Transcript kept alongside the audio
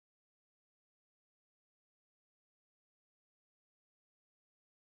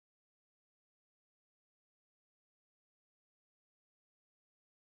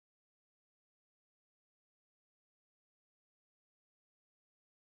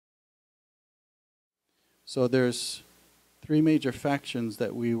So there's three major factions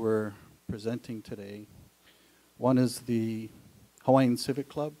that we were presenting today. One is the Hawaiian Civic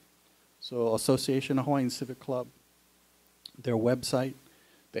Club, so Association of Hawaiian Civic Club, their website.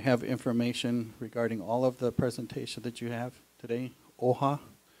 They have information regarding all of the presentation that you have today. OHA,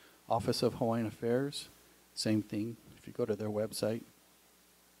 Office of Hawaiian Affairs, same thing if you go to their website.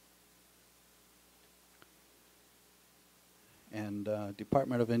 And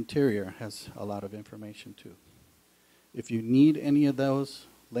Department of Interior has a lot of information too. If you need any of those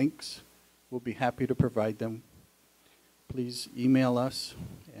links, we'll be happy to provide them. Please email us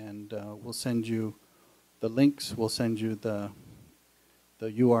and we'll send you the links, we'll send you the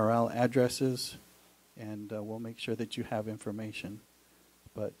URL addresses, and we'll make sure that you have information.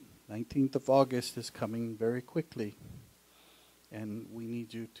 But 19th of August is coming very quickly, and we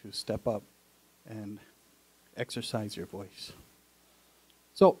need you to step up and exercise your voice.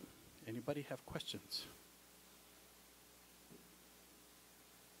 So, anybody have questions?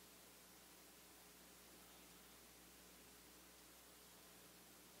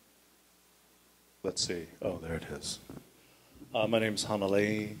 Let's see. Oh, there it is. My name is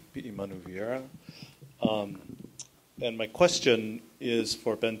Hanalei Pi'imanu Vieira. And my question is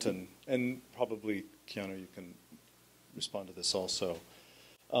for Benton, and probably Keanu, you can respond to this also.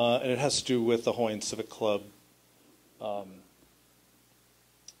 And it has to do with the Hawaiian Civic Club.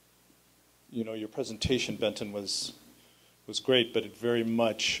 You know, your presentation, Benton, was great, but it very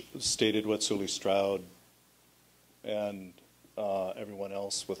much stated what Suli Stroud and everyone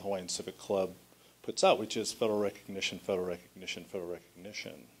else with Hawaiian Civic Club puts out, which is federal recognition, federal recognition, federal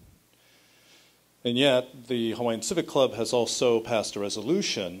recognition. And yet, the Hawaiian Civic Club has also passed a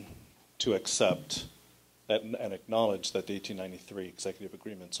resolution to accept and acknowledge that the 1893 executive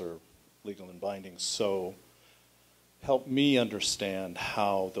agreements are legal and binding. So help me understand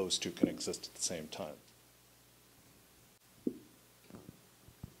how those two can exist at the same time.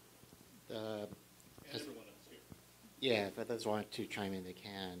 Everyone else here. Yeah, if others want to chime in, they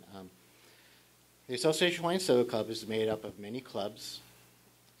can. The Association of Hawaiian Civic Club is made up of many clubs.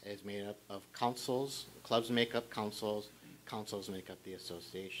 It's made up of councils. Clubs make up councils. Councils make up the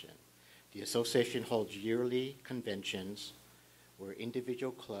association. The association holds yearly conventions where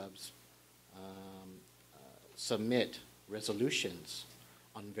individual clubs submit resolutions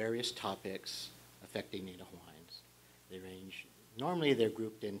on various topics affecting Native Hawaiians. They range, normally they're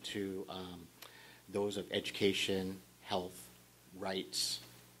grouped into those of education, health, rights,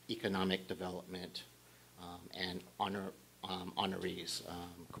 economic development, and honorees,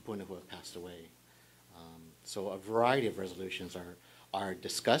 kupuna who have passed away. So a variety of resolutions are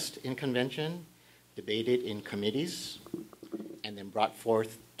discussed in convention, debated in committees, and then brought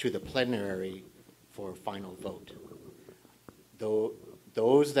forth to the plenary for final vote. Though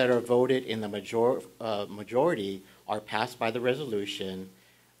those that are voted in the majority are passed by the resolution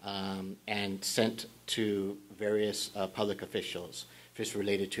and sent to various public officials. If it's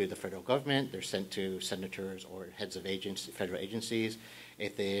related to the federal government, they're sent to senators or heads of federal agencies.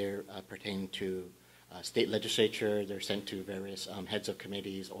 If they're pertaining to state legislature, they're sent to various heads of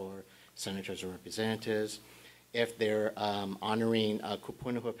committees or senators or representatives. If they're honoring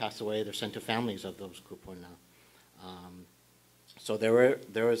kupuna who have passed away, they're sent to families of those kupuna. So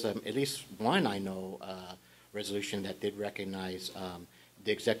there was at least one, I know, resolution that did recognize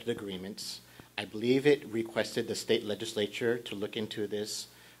the executive agreements. I believe it requested the state legislature to look into this.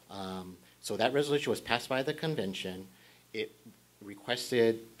 So that resolution was passed by the convention. It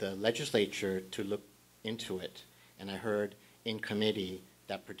requested the legislature to look into it. And I heard in committee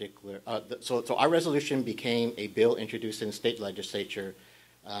that particular, so our resolution became a bill introduced in the state legislature.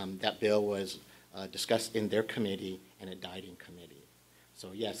 That bill was discussed in their committee and it died in committee.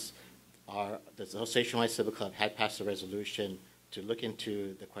 So yes, the Association of Hawaiian Civic Club had passed a resolution to look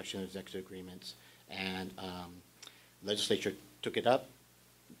into the question of executive agreements, and legislature took it up.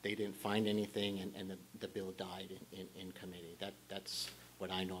 They didn't find anything, and the bill died in committee. That's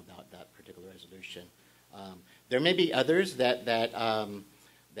what I know about that particular resolution. There may be others that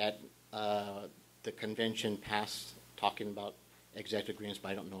the convention passed talking about executive agreements,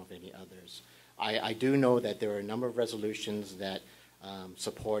 but I don't know of any others. I do know that there are a number of resolutions that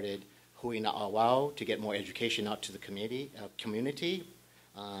supported hui na awau to get more education out to the community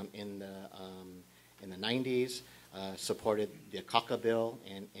in the 90s, supported the Kaka bill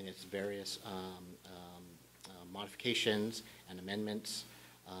in its various modifications and amendments.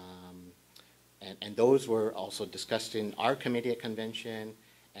 And those were also discussed in our committee at convention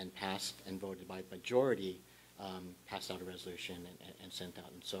and passed and voted by majority, passed out a resolution and sent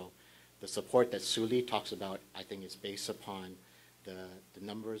out. And so the support that Suli talks about, I think, is based upon the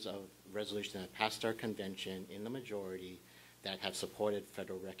numbers of resolutions that have passed our convention in the majority that have supported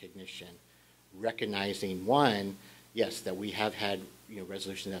federal recognition, recognizing, one, yes, that we have had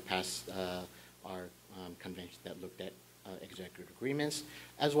resolutions that passed our convention that looked at executive agreements,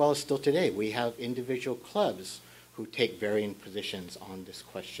 as well as still today. We have individual clubs who take varying positions on this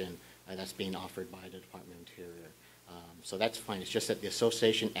question that's being offered by the Department of Interior. So that's fine. It's just that the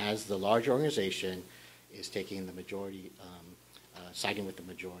association, as the larger organization, is taking the majority, siding with the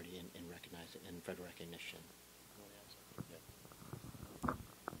majority in recognizing in federal recognition.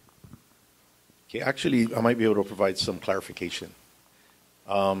 Okay, actually, I might be able to provide some clarification.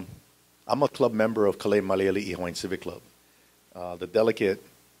 I'm a club member of Keali'i Hawaiian Civic Club. The delegate,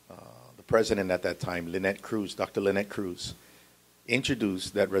 the president at that time, Dr. Lynette Cruz,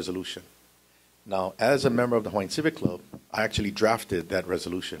 introduced that resolution. Now, as a member of the Hawaiian Civic Club, I actually drafted that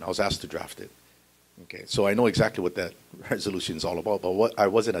resolution. I was asked to draft it. Okay, so I know exactly what that resolution is all about, but I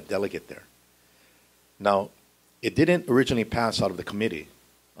wasn't a delegate there. Now, it didn't originally pass out of the committee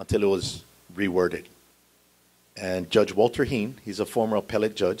until it was reworded. And Judge Walter Heen, he's a former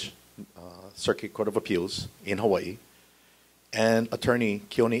appellate judge, Circuit Court of Appeals in Hawaii, and attorney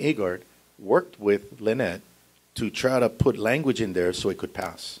Keanu worked with Lynette to try to put language in there so it could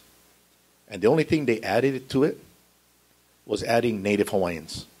pass. And the only thing they added to it was adding Native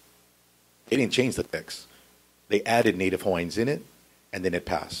Hawaiians. They didn't change the text. They added Native Hawaiians in it, and then it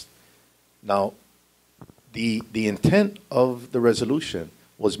passed. Now, the intent of the resolution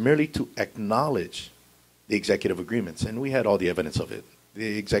was merely to acknowledge the executive agreements, and we had all the evidence of it,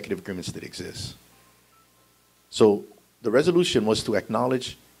 the executive agreements that exist. So the resolution was to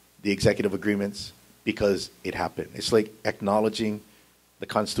acknowledge the executive agreements because it happened. It's like acknowledging the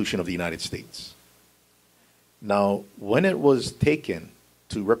Constitution of the United States. Now, when it was taken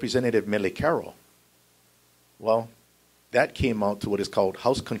to Representative Mele Carroll, well, that came out to what is called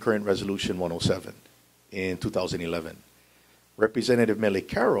House Concurrent Resolution 107 in 2011. Representative Mele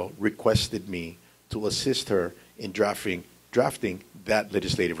Carroll requested me to assist her in drafting that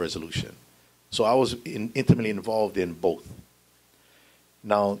legislative resolution. So I was intimately involved in both.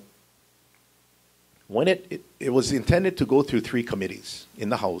 Now, when it was intended to go through 3 committees in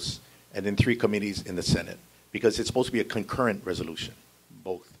the House and then 3 committees in the Senate, because it's supposed to be a concurrent resolution,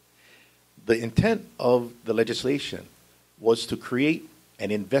 both. The intent of the legislation was to create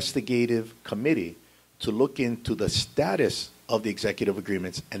an investigative committee to look into the status of the executive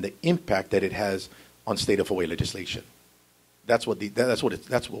agreements and the impact that it has on state of Hawaii legislation. That's what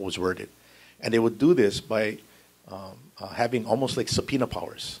was worded, and they would do this by having almost like subpoena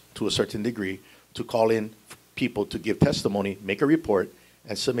powers to a certain degree to call in people to give testimony, make a report,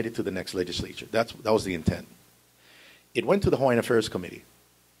 and submit it to the next legislature. That was the intent. It went to the Hawaiian Affairs Committee.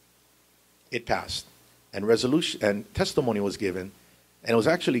 It passed, and testimony was given, and it was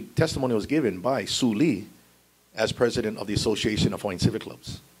actually testimony was given by Sue Lee as president of the Association of Hawaiian Civic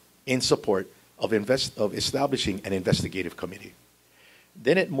Clubs in support of establishing an investigative committee.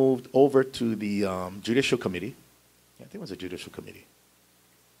 Then it moved over to the Judicial Committee. I think it was a Judicial Committee.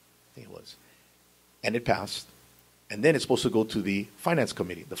 I think it was. And it passed. And then it's supposed to go to the Finance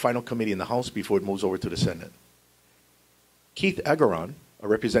Committee, the final committee in the House before it moves over to the Senate. Keith Agaron, a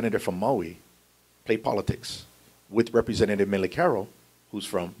representative from Maui, played politics with Representative Mele Carroll, who's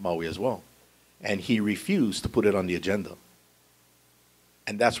from Maui as well. And he refused to put it on the agenda.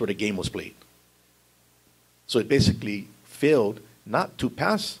 And that's where the game was played. So it basically failed not to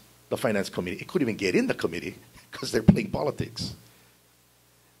pass the Finance Committee. It couldn't even get in the committee because they're playing politics.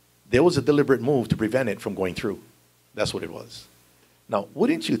 There was a deliberate move to prevent it from going through. That's what it was. Now,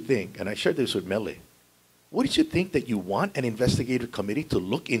 wouldn't you think, and I shared this with Mele, wouldn't you think that you want an investigative committee to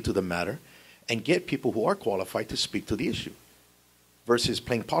look into the matter and get people who are qualified to speak to the issue versus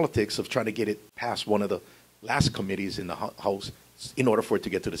playing politics of trying to get it past one of the last committees in the House in order for it to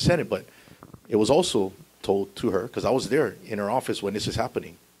get to the Senate? But it was also told to her, because I was there in her office when this is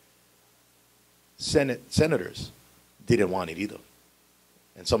happening, senators didn't want it either.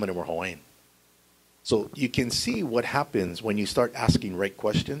 And some of them were Hawaiian. So you can see what happens when you start asking right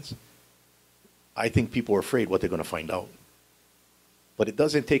questions. I think people are afraid what they're going to find out. But it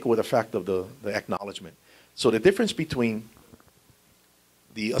doesn't take away the fact of the acknowledgement. So the difference between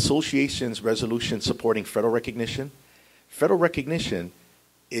the association's resolution supporting federal recognition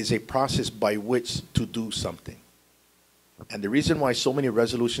is a process by which to do something. And the reason why so many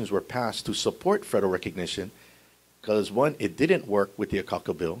resolutions were passed to support federal recognition, because one, it didn't work with the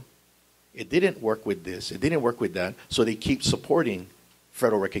Akaka bill. It didn't work with this. It didn't work with that. So they keep supporting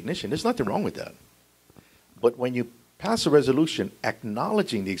federal recognition. There's nothing wrong with that. But when you pass a resolution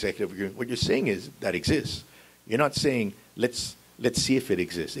acknowledging the executive agreement, what you're saying is that exists. You're not saying, let's let's see if it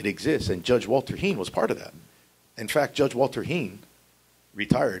exists. It exists, and Judge Walter Heen was part of that. In fact, Judge Walter Heen,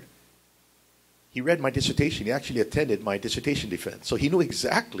 retired, he read my dissertation. He actually attended my dissertation defense. So he knew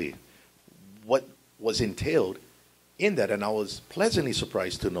exactly what was entailed in that, and I was pleasantly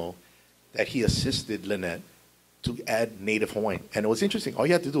surprised to know that he assisted Lynette to add Native Hawaiian. And it was interesting. All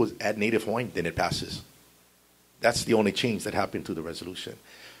you had to do was add Native Hawaiian, then it passes. That's the only change that happened to the resolution.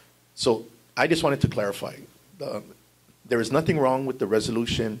 So I just wanted to clarify. There is nothing wrong with the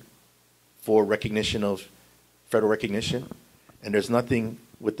resolution for recognition of federal recognition, and there's nothing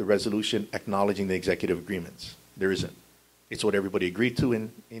with the resolution acknowledging the executive agreements. There isn't. It's what everybody agreed to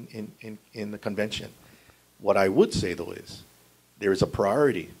in the convention. What I would say, though, is there is a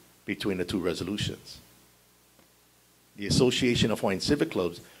priority between the two resolutions. The Association of Hawaiian Civic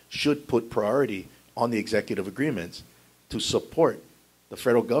Clubs should put priority on the executive agreements to support the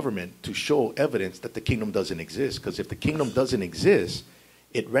federal government to show evidence that the kingdom doesn't exist. Because if the kingdom doesn't exist,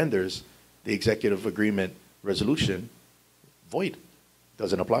 it renders the executive agreement resolution void,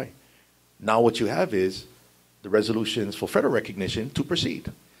 doesn't apply. Now what you have is the resolutions for federal recognition to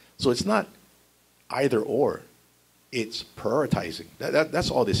proceed. So it's not either or, it's prioritizing. That's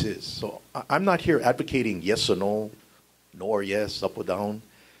all this is. So I'm not here advocating yes or no or yes, up or down.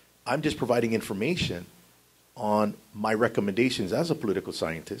 I'm just providing information on my recommendations as a political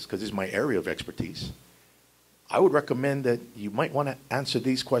scientist, because it's my area of expertise. I would recommend that you might want to answer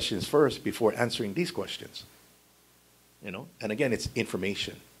these questions first before answering these questions. You know, and again, it's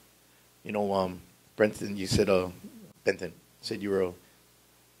information. You know, Benton, you said, Benton said you were a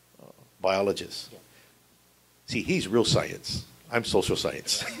biologist. Yeah. See, he's real science. I'm social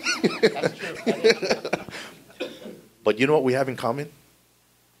science. That's true. But you know what we have in common?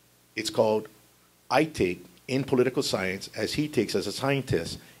 It's called, I take in political science, as he takes as a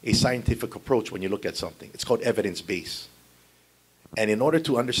scientist, a scientific approach when you look at something. It's called evidence-based. And in order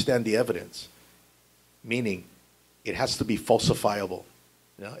to understand the evidence, meaning it has to be falsifiable.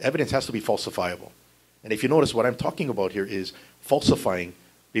 You know, evidence has to be falsifiable. And if you notice, what I'm talking about here is falsifying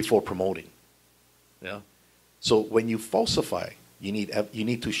before promoting. Yeah? So when you falsify, you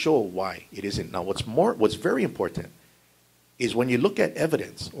need to show why it isn't. Now, what's very important is when you look at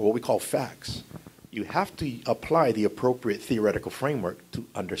evidence, or what we call facts, you have to apply the appropriate theoretical framework to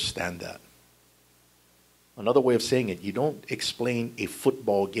understand that. Another way of saying it, you don't explain a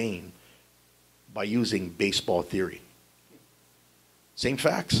football game by using baseball theory. Same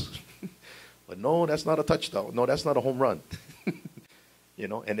facts. But no, that's not a touchdown. No, that's not a home run. You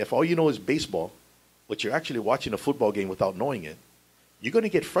know, and if all you know is baseball, but you're actually watching a football game without knowing it, you're going to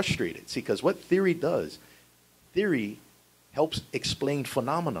get frustrated. See, because what theory does, theory helps explain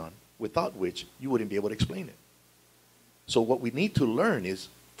phenomenon without which you wouldn't be able to explain it. So what we need to learn is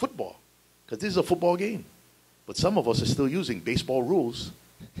football, because this is a football game. But some of us are still using baseball rules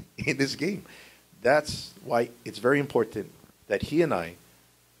in this game. That's why it's very important that he and I,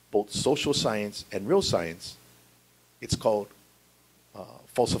 both social science and real science, it's called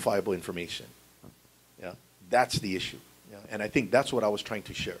falsifiable information. Yeah, that's the issue. Yeah? And I think that's what I was trying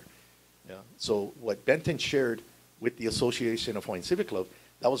to share. Yeah? So what Benton shared with the Association of Hawaiian Civic Club,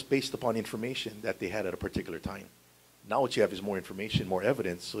 that was based upon information that they had at a particular time. Now what you have is more information, more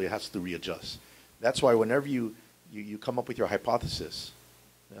evidence, so it has to readjust. That's why whenever you come up with your hypothesis,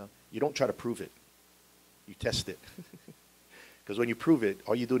 you don't try to prove it. You test it. Because when you prove it,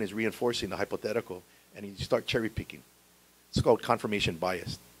 all you're doing is reinforcing the hypothetical, and you start cherry picking. It's called confirmation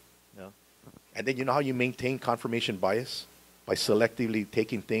bias. And then you know how you maintain confirmation bias? By selectively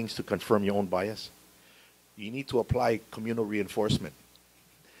taking things to confirm your own bias. You need to apply communal reinforcement.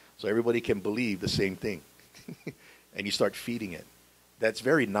 So everybody can believe the same thing. And you start feeding it. That's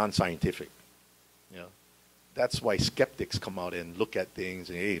very non-scientific. That's why skeptics come out and look at things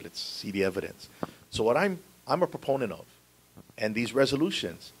and, hey, let's see the evidence. So what I'm a proponent of, and these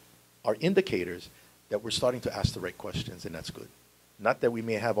resolutions are indicators that we're starting to ask the right questions, and that's good. Not that we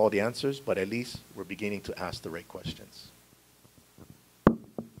may have all the answers, but at least we're beginning to ask the right questions.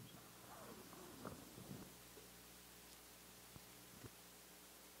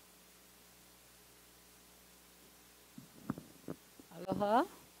 Aloha.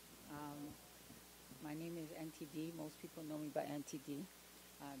 My name is NTD. Most people know me by NTD.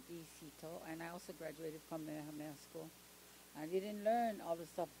 D. Cito. And I also graduated from Kamehameha School. I didn't learn all the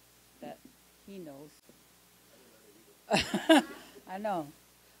stuff that he knows. I know.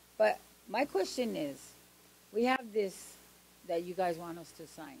 But my question is, we have this that you guys want us to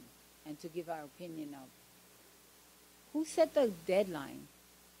sign and to give our opinion of. Who set the deadline?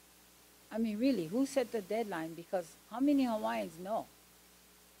 I mean, really, who set the deadline? Because how many Hawaiians know?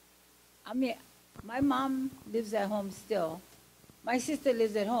 I mean, my mom lives at home still, My sister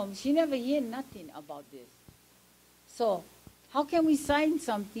lives at home. She never hear nothing about this. So how can we sign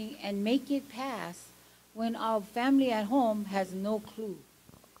something and make it pass when our family at home has no clue?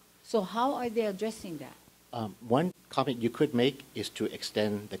 So how are they addressing that? One comment you could make is to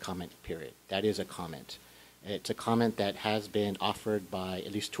extend the comment period. That is a comment. It's a comment that has been offered by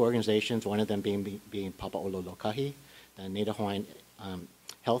at least two organizations, one of them being Papa'olo Lokahi, the Native Hawaiian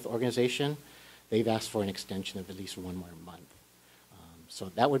Health Organization. They've asked for an extension of at least one more month. So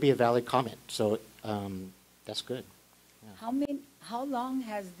that would be a valid comment. So that's good. Yeah. How long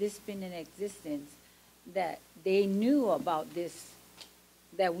has this been in existence that they knew about this,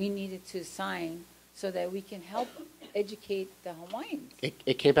 that we needed to sign so that we can help educate the Hawaiians?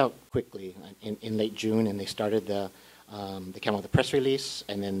 It came out quickly in late June, and they started they came out with a press release,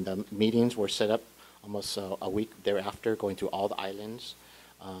 and then the meetings were set up almost a week thereafter, going through all the islands.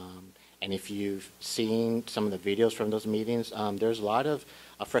 And if you've seen some of the videos from those meetings, there's a lot of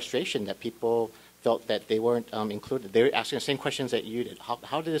frustration that people felt that they weren't included. They were asking the same questions that you did.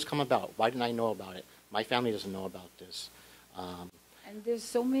 How did this come about? Why didn't I know about it? My family doesn't know about this. And there's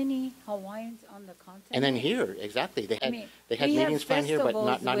so many Hawaiians on the continent. And then here, exactly. They had we meetings have planned here,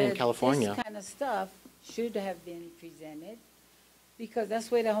 but not in where California. This kind of stuff should have been presented because that's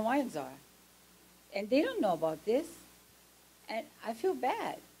where the Hawaiians are. And they don't know about this. And I feel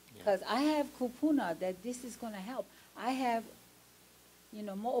bad because I have kupuna that this is going to help. I have,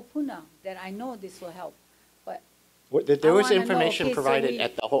 mo'opuna that I know this will help. But There I was wanna know, information okay, so provided we-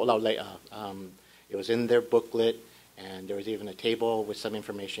 at the whole it was in their booklet, and there was even a table with some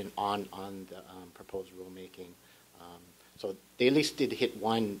information on the proposed rulemaking. So they at least did hit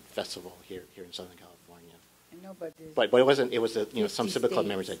one festival here in Southern California. I know, but there's But it wasn't. It was some 50 Civic Club states.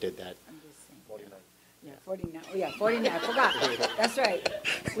 members that did that. I'm just saying. 49. Yeah, 49. Oh, yeah, 49. I forgot. That's right.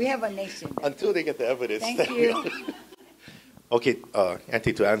 We have a nation. Until they get the evidence. Thank you. Okay,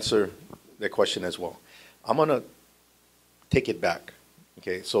 Auntie, to answer the question as well, I'm going to take it back.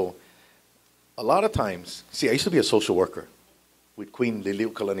 Okay, so a lot of times, see, I used to be a social worker with Queen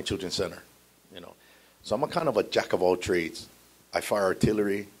Liliuokalani Children's Center, So I'm a kind of a jack of all trades. I fire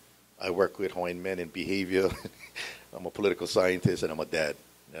artillery. I work with Hawaiian men in behavior. I'm a political scientist, and I'm a dad.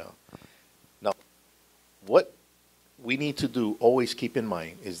 Now, what we need to do, always keep in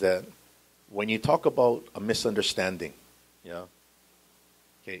mind, is that when you talk about a misunderstanding,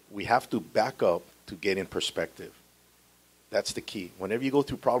 we have to back up to get in perspective. That's the key. Whenever you go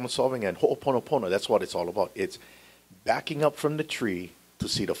through problem solving and ho'oponopono, that's what it's all about. It's backing up from the tree to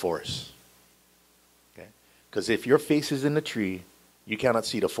see the forest. Because if your face is in the tree, you cannot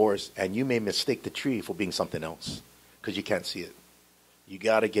see the forest, and you may mistake the tree for being something else because you can't see it. You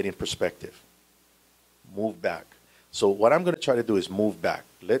got to get in perspective. Move back. So what I'm going to try to do is move back.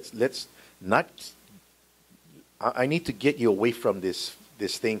 Let's not. I need to get you away from this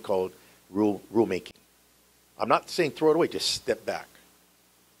thing called rulemaking. I'm not saying throw it away. Just step back.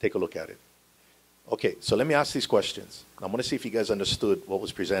 Take a look at it. Okay, so let me ask these questions. I'm going to see if you guys understood what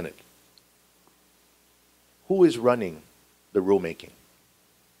was presented. Who is running the rulemaking?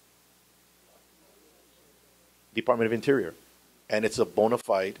 Department of Interior. And it's a bona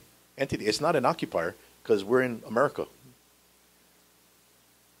fide entity. It's not an occupier because we're in America.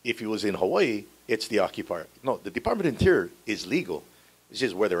 If it was in Hawaii, it's the occupier. No, the Department of Interior is legal. It's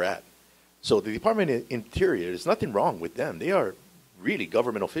just where they're at. So the Department of Interior, there's nothing wrong with them. They are really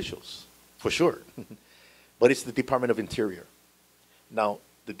government officials, for sure. But it's the Department of Interior. Now,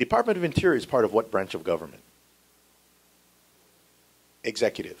 the Department of Interior is part of what branch of government?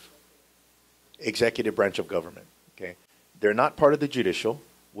 Executive branch of government. Okay, they're not part of the judicial,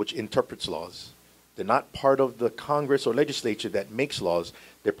 which interprets laws. They're not part of the Congress or legislature that makes laws.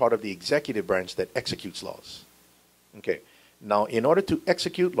 They're part of the executive branch that executes laws. Okay, now in order to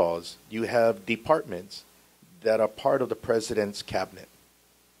execute laws, you have departments that are part of the president's cabinet.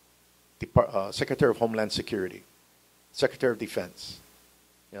 Secretary of Homeland Security, Secretary of Defense,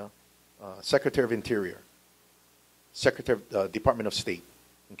 Secretary of Interior, Secretary of Department of State.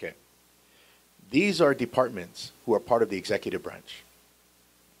 Okay. These are departments who are part of the executive branch.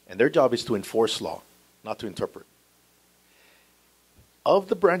 And their job is to enforce law, not to interpret. Of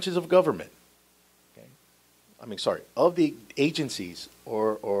the branches of government, of the agencies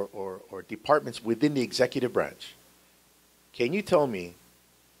or departments within the executive branch, can you tell me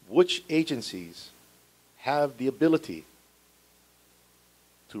which agencies have the ability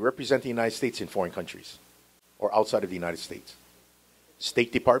to represent the United States in foreign countries or outside of the United States?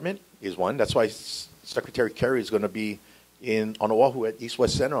 State Department is one. That's why Secretary Kerry is going to be on Oahu at East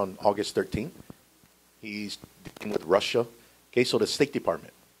West Center on August 13th. He's dealing with Russia. Okay, so the State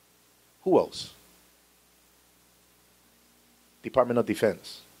Department. Who else? Department of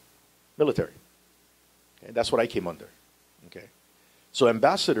Defense, military. Okay? That's what I came under. Okay? So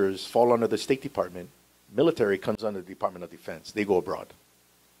ambassadors fall under the State Department. Military comes under the Department of Defense. They go abroad.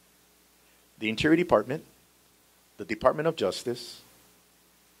 The Interior Department, the Department of Justice,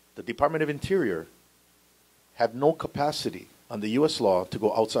 the Department of Interior have no capacity under U.S. law to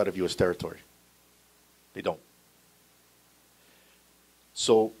go outside of U.S. territory. They don't.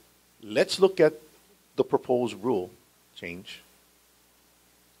 So let's look at the proposed rule change.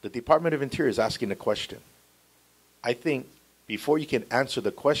 The Department of Interior is asking a question. I think before you can answer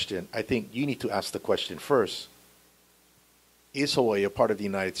the question, I think you need to ask the question first. Is Hawaii a part of the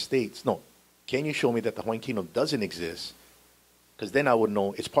United States? No. Can you show me that the Hawaiian Kingdom doesn't exist? Because then I would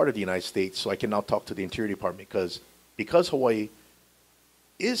know it's part of the United States, so I can now talk to the Interior Department. Because Hawaii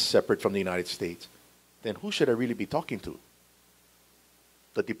is separate from the United States, then who should I really be talking to?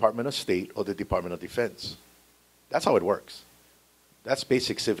 The Department of State or the Department of Defense? That's how it works. That's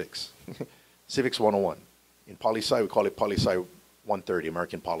basic civics. Civics 101. In poli-sci, we call it poli-sci 130,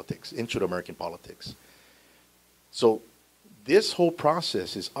 American politics, intro to American politics. So this whole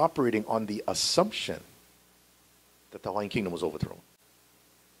process is operating on the assumption that the Hawaiian Kingdom was overthrown.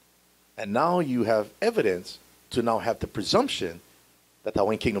 And now you have evidence to now have the presumption that the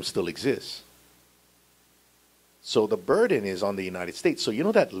Hawaiian Kingdom still exists. So the burden is on the United States. So you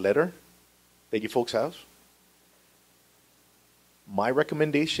know that letter that you folks have? My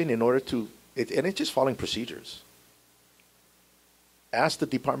recommendation in order to, and it's just following procedures. Ask the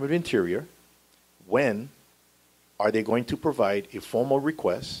Department of Interior, when are they going to provide a formal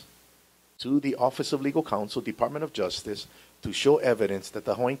request to the Office of Legal Counsel, Department of Justice, to show evidence that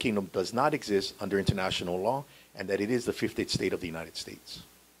the Hawaiian Kingdom does not exist under international law and that it is the 50th state of the United States.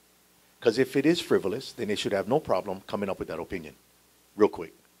 Because if it is frivolous, then they should have no problem coming up with that opinion. Real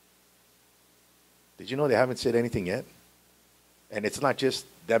quick. Did you know they haven't said anything yet? And it's not just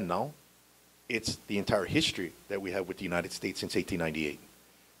them now. It's the entire history that we have with the United States since 1898.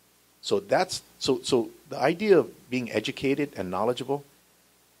 So so the idea of being educated and knowledgeable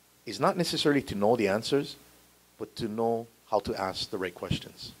is not necessarily to know the answers, but to know how to ask the right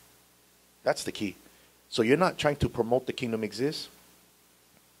questions. That's the key. So you're not trying to promote the kingdom exists.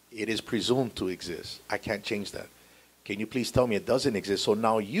 It is presumed to exist. I can't change that. Can you please tell me it doesn't exist? So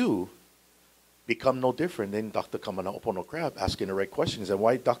now you become no different than Dr. Kamana Opono Crab asking the right questions. And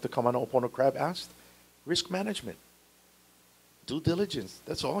why Dr. Kamana Opono Crab asked? Risk management. Due diligence.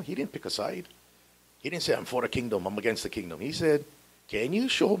 That's all. He didn't pick a side. He didn't say, I'm for the kingdom, I'm against the kingdom. He said, can you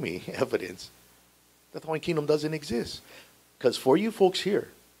show me evidence that the Hawaiian Kingdom doesn't exist? Because for you folks here,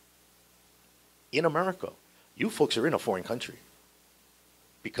 in America, you folks are in a foreign country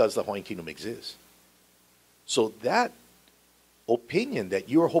because the Hawaiian Kingdom exists. So that opinion that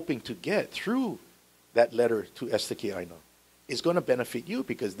you're hoping to get through that letter to Esther Keali'i is going to benefit you,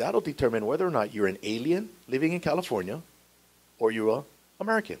 because that'll determine whether or not you're an alien living in California or you're an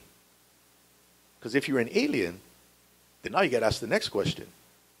American. Because if you're an alien, then now you got to ask the next question.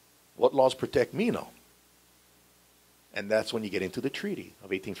 What laws protect me now? And that's when you get into the Treaty of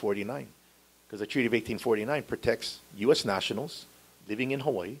 1849. Because the Treaty of 1849 protects U.S. nationals living in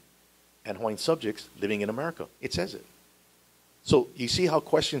Hawaii and Hawaiian subjects living in America. It says it. So you see how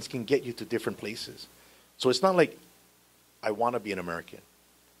questions can get you to different places. So it's not like, I want to be an American.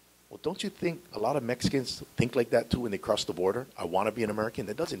 Well, don't you think a lot of Mexicans think like that too when they cross the border? I want to be an American.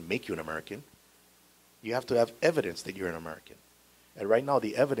 That doesn't make you an American. You have to have evidence that you're an American. And right now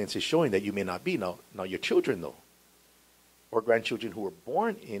the evidence is showing that you may not be. Now your children, though, or grandchildren who were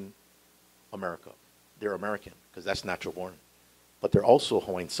born in America, they're American because that's natural born. But they're also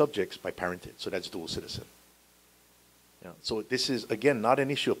Hawaiian subjects by parentage, so that's dual citizen. Yeah. So this is, again, not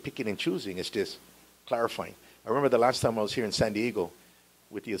an issue of picking and choosing. It's just clarifying. I remember the last time I was here in San Diego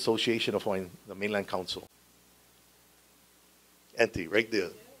with the Association of Hawaiian, the Mainland Council. Auntie, right there.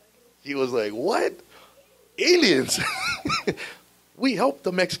 He was like, what? Aliens? We helped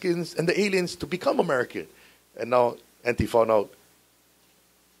the Mexicans and the aliens to become American. And now Auntie found out,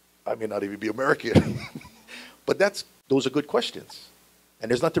 I may not even be American. But those are good questions. And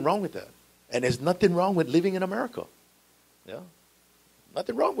there's nothing wrong with that. And there's nothing wrong with living in America. Yeah?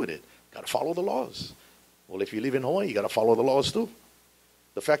 Nothing wrong with it. Got to follow the laws. Well, if you live in Hawaii, you got to follow the laws too.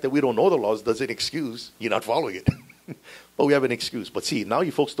 The fact that we don't know the laws doesn't excuse you're not following it. But we have an excuse. But see, now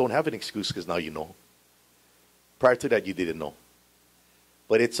you folks don't have an excuse because now you know. Prior to that, you didn't know.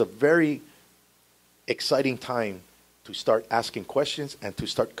 But it's a very exciting time to start asking questions and to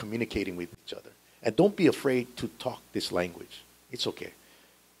start communicating with each other. And don't be afraid to talk this language. It's okay.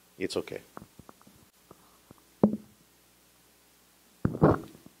 It's okay.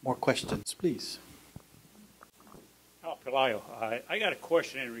 More questions, please. Oh, Pelayo. I got a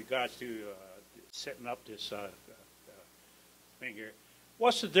question in regards to setting up this thing here.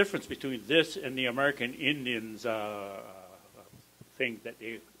 What's the difference between this and the American Indians thing that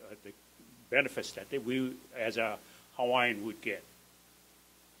the benefits that we as a Hawaiian would get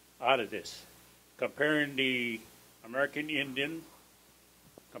out of this? Comparing the American Indian,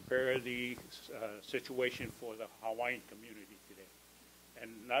 compare the situation for the Hawaiian community today.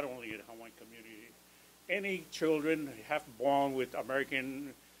 And not only the Hawaiian community, any children half born with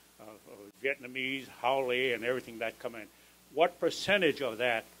American, Vietnamese, Haole, and everything that come in, what percentage of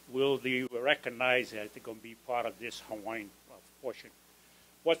that will they recognize as they're going to be part of this Hawaiian portion?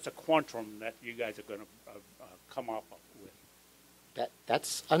 What's the quantum that you guys are going to come up with?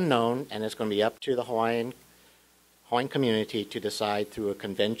 That's unknown, and it's going to be up to the Hawaiian community to decide through a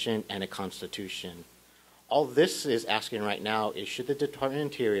convention and a constitution. All this is asking right now is should the Department of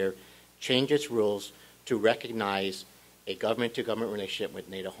Interior change its rules to recognize a government-to-government relationship with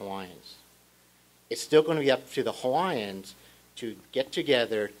Native Hawaiians. It's still going to be up to the Hawaiians to get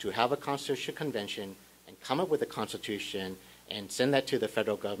together, to have a constitutional convention, and come up with a constitution, and send that to the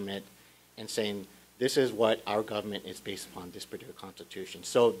federal government, and saying, this is what our government is based upon, this particular constitution.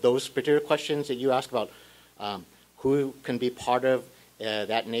 So those particular questions that you asked about, who can be part of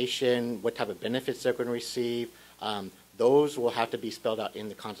that nation, what type of benefits they're going to receive, those will have to be spelled out in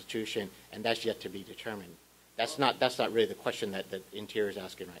the Constitution, and that's yet to be determined. That's not really the question that the Interior is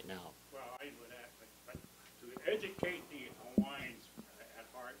asking right now. Well, I know that, but to educate the Hawaiians at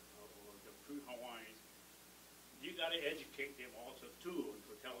heart, or the true Hawaiians, you got to educate them also too,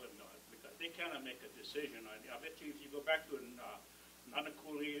 to tell them that, because they cannot make a decision. I bet you if you go back to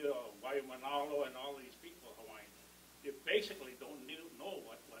Nanakuli, Waimanalo, and all these people, Hawaiians, they basically don't know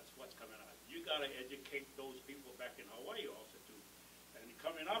what's coming out. You got to educate those people back in Hawaii also too. And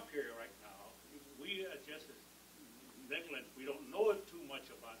coming up here right now, we are just as negligent. We don't know too much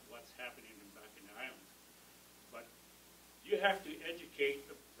about what's happening back in the islands. But you have to educate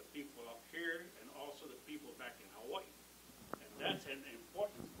the people up here and also the people back in Hawaii. And that's an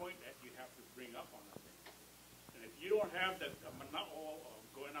important point that you have to bring up on that thing. And if you don't have the mana'o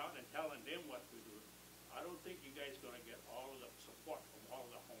going out and telling them what to do, I don't think you guys are going to get all of the support from all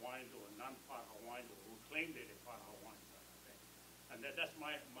the Hawaiians or non-part Hawaiians who claim they're part Hawaiians. And that's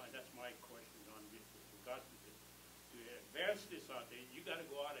my question on this. Because to advance this out there, you got to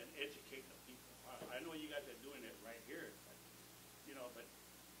go out and educate the people. I know you guys are doing it right here, but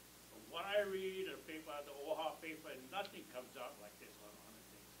from what I read in the paper, the OHA paper, nothing comes out like this on the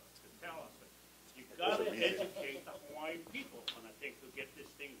thing. So to tell us, but you got to educate the Hawaiian people on the thing to get this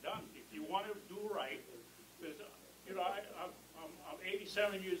thing done. If you want to do right, because I'm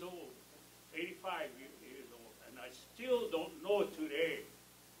 87 years old, 85 years old, and I still don't know today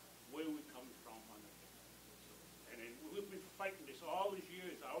where we come from on the thing. And we've been fighting this all these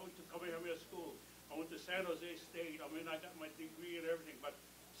years. I went to Kamehameha School. I went to San Jose State. I mean, I got my degree and everything, but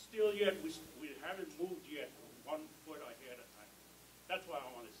still yet we haven't moved yet 1 foot ahead of time. That's why I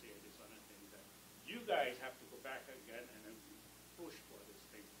want to say this on the thing, that you guys have to go back again and then push for this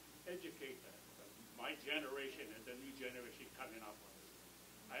thing. Educate that. My generation and the new generation coming up on this.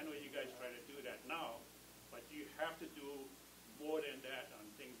 I know you guys try to do that now, but you have to do more than that on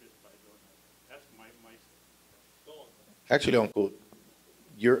things just by doing that. That's my goal. Actually, Uncle,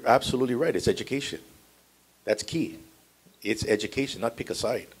 you're absolutely right. It's education. That's key. It's education, not pick a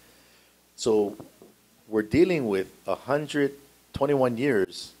side. So we're dealing with 121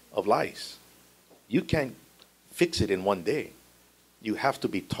 years of lies. You can't fix it in one day. You have to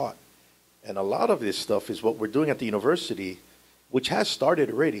be taught. And a lot of this stuff is what we're doing at the university, which has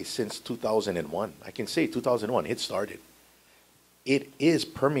started already since 2001. I can say 2001, it started. It is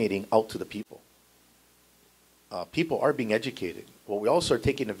permeating out to the people. People are being educated. What we also are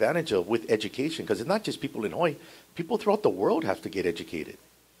taking advantage of with education, because it's not just people in Hawaii, people throughout the world have to get educated.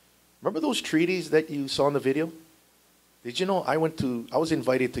 Remember those treaties that you saw in the video? Did you know I was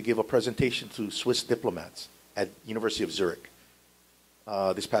invited to give a presentation to Swiss diplomats at University of Zurich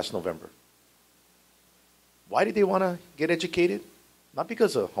this past November. Why did they want to get educated? Not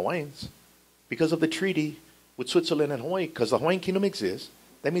because of Hawaiians, because of the treaty with Switzerland and Hawaii, because the Hawaiian Kingdom exists.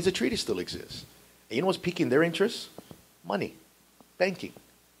 That means the treaty still exists. And you know what's piquing their interest? Money, banking,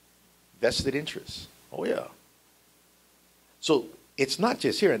 vested interests. Oh, yeah. So it's not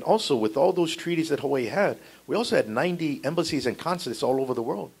just here. And also with all those treaties that Hawaii had, we also had 90 embassies and consulates all over the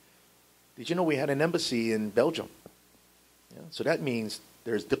world. Did you know we had an embassy in Belgium? Yeah, so that means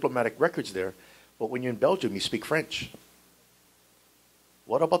there's diplomatic records there. But when you're in Belgium, you speak French.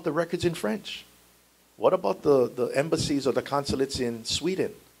 What about the records in French? What about the embassies or the consulates in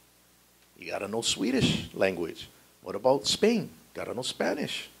Sweden? You got to know Swedish language. What about Spain? Gotta know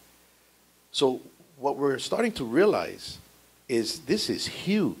Spanish. So what we're starting to realize is this is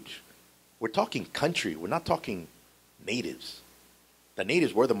huge. We're talking country. We're not talking natives. The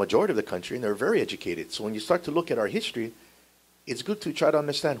natives were the majority of the country, and they're very educated. So when you start to look at our history, it's good to try to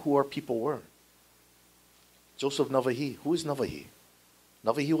understand who our people were. Joseph Navahi. Who is Navahi?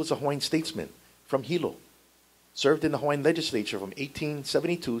 Navahi was a Hawaiian statesman from Hilo. Served in the Hawaiian legislature from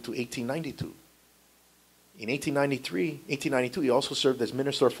 1872 to 1892. In 1892, he also served as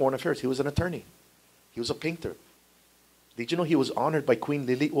Minister of Foreign Affairs. He was an attorney. He was a painter. Did you know he was honored by Queen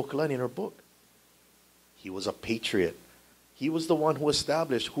Lili'uokalani in her book? He was a patriot. He was the one who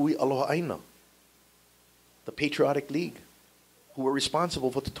established Hui Aloha Aina, the Patriotic League, who were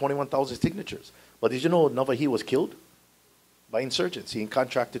responsible for the 21,000 signatures. But did you know Navahi was killed by insurgents? He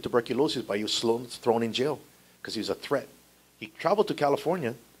contracted tuberculosis, but he was thrown in jail because he was a threat. He traveled to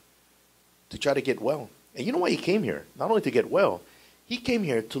California to try to get well. And you know why he came here? Not only to get well, he came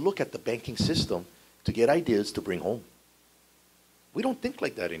here to look at the banking system to get ideas to bring home. We don't think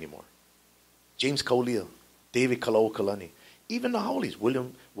like that anymore. James Kaulia, David Kalauokalani, even the Howleys,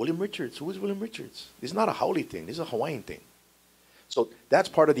 William Richards. Who is William Richards? This is not a Howley thing. This is a Hawaiian thing. So that's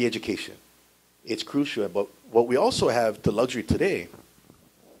part of the education. It's crucial. But what we also have the luxury today,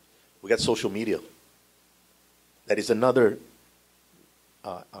 we got social media. That is another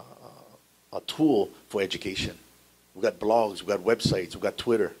a tool for education. We got blogs, we got websites, we got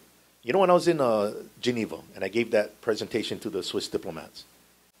Twitter. You know, when I was in Geneva and I gave that presentation to the Swiss diplomats,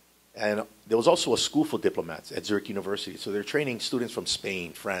 and there was also a school for diplomats at Zurich University, so they're training students from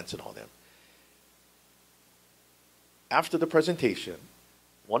Spain, France, and all them. After the presentation,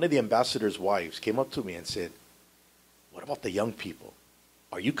 one of the ambassador's wives came up to me and said, "What about the young people?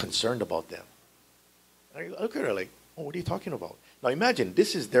 Are you concerned about them?" And I look at her like, "Oh, what are you talking about?" Now imagine,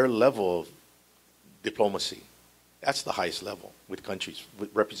 this is their level of diplomacy. That's the highest level with countries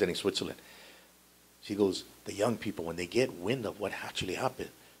representing Switzerland. She goes, "The young people, when they get wind of what actually happened,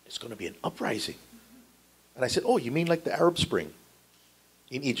 there's going to be an uprising." And I said, "Oh, you mean like the Arab Spring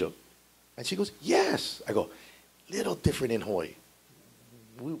in Egypt?" And she goes, "Yes." I go, "Little different in Hawaii.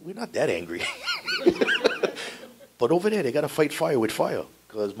 We're not that angry." But over there, they got to fight fire with fire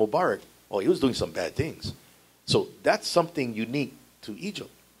because Mubarak, oh, he was doing some bad things. So that's something unique to Egypt.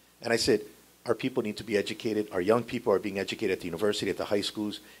 And I said, our people need to be educated. Our young people are being educated at the university, at the high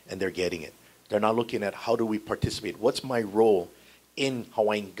schools, and they're getting it. They're not looking at how do we participate. What's my role in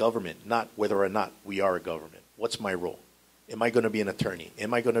Hawaiian government, not whether or not we are a government. What's my role? Am I going to be an attorney?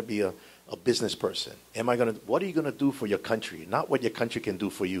 Am I going to be a business person? What are you going to do for your country? Not what your country can do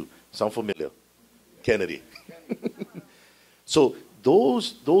for you. Sound familiar? Kennedy. So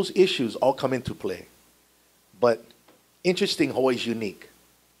those issues all come into play. But interesting, Hawaii is unique.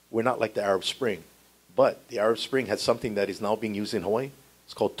 We're not like the Arab Spring. But the Arab Spring has something that is now being used in Hawaii.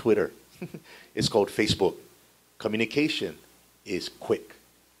 It's called Twitter. It's called Facebook. Communication is quick.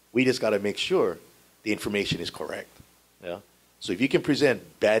 We just got to make sure the information is correct. Yeah. So if you can present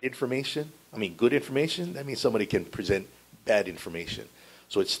good information, that means somebody can present bad information.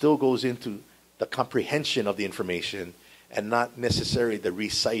 So it still goes into the comprehension of the information and not necessarily the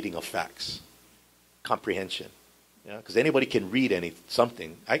reciting of facts. Comprehension. Yeah, because anybody can read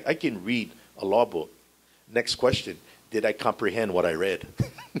something. I can read a law book. Next question, did I comprehend what I read?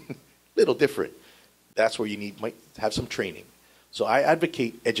 Little different. That's where you might have some training. So I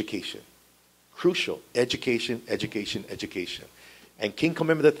advocate education. Crucial. Education, education, education. And King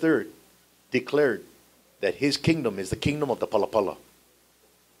Kamehameha III declared that his kingdom is the kingdom of the Palapala.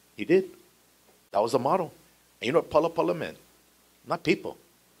 He did. That was the motto. And you know what Palapala meant? Not people.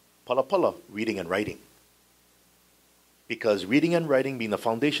 Palapala, reading and writing. Because reading and writing being the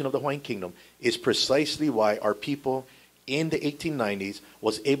foundation of the Hawaiian kingdom is precisely why our people in the 1890s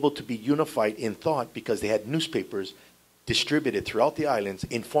was able to be unified in thought because they had newspapers distributed throughout the islands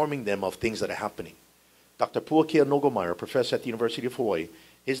informing them of things that are happening. Dr. Puakea Nogomeyer, a professor at the University of Hawaii,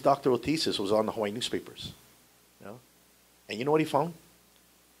 his doctoral thesis was on the Hawaiian newspapers. You know? And you know what he found?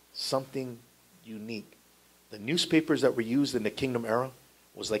 Something unique. The newspapers that were used in the kingdom era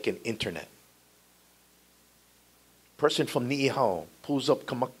was like an internet. Person from Ni'ihau pulls up,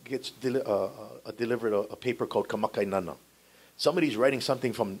 gets delivered a paper called Kamakai Nana. Somebody's writing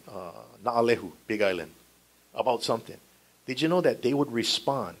something from Na'alehu, Big Island, about something. Did you know that they would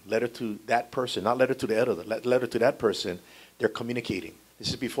respond, letter to that person, not letter to the editor, letter to that person, they're communicating. This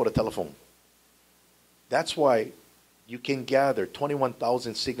is before the telephone. That's why you can gather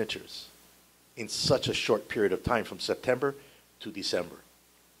 21,000 signatures in such a short period of time from September to December.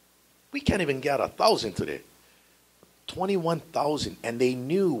 We can't even get 1,000 today. 21,000, and they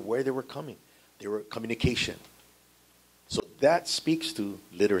knew where they were coming. They were communication. that speaks to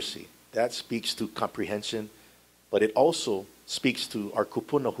literacy. That speaks to comprehension. But it also speaks to our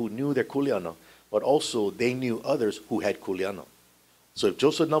kupuna who knew their kuleana, but also they knew others who had kuleana. So if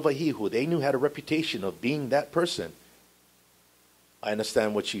Joseph Navahi, who they knew had a reputation of being that person, I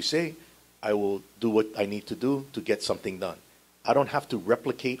understand what you say, I will do what I need to do to get something done. I don't have to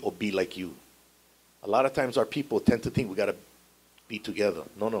replicate or be like you. A lot of times our people tend to think we got to be together.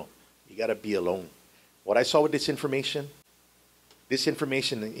 No, you got to be alone. What I saw with this information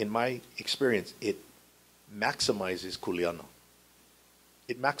in my experience, it maximizes kuleana.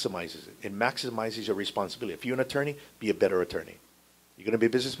 It maximizes it. It maximizes your responsibility. If you're an attorney, be a better attorney. You're going to be a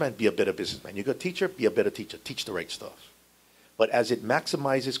businessman, be a better businessman. You're a teacher, be a better teacher. Teach the right stuff. But as it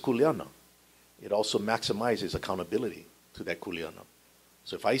maximizes kuleana, it also maximizes accountability to that kuleana.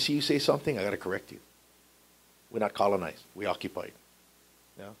 So if I see you say something, I got to correct you. We're not colonized. We're occupied.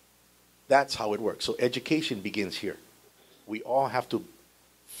 Yeah? That's how it works. So education begins here. We all have to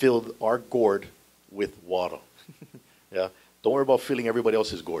fill our gourd with water. Yeah? Don't worry about filling everybody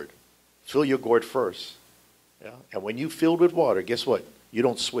else's gourd. Fill your gourd first. Yeah? And when you filled with water, guess what? You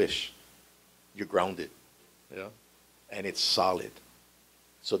don't swish. You're grounded. Yeah? And it's solid.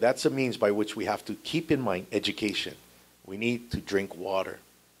 So that's a means by which we have to keep in mind education. We need to drink water.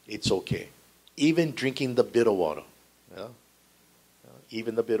 It's okay. Even drinking the bitter water. Yeah?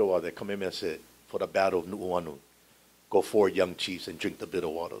 Even the bitter water that Kamehameha said for the battle of Nu'uanu. Go forward, young chiefs, and drink the bitter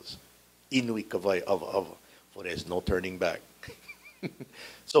waters. Inui kawai ava, for there's no turning back.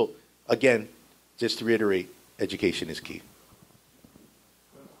 So, again, just to reiterate, education is key.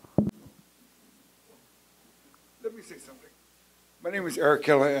 Let me say something. My name is Eric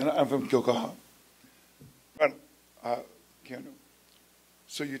Keali'i, and I'm from Keali'i. Keanu.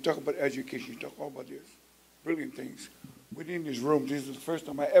 So you talk about education, you talk all about this, brilliant things. Within this room, this is the first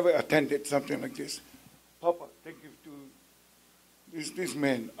time I ever attended something like this. Papa, thank you to this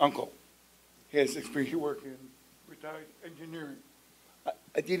man, uncle. He has experience. He worked in retired engineering.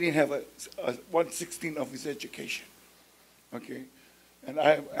 I didn't have a 1/16 of his education. Okay, and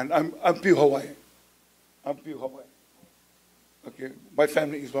I'm pure Hawaiian. I'm pure Hawaiian. Okay, my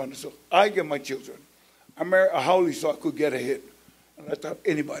family is one. So I get my children. I married a haole so I could get ahead. And I taught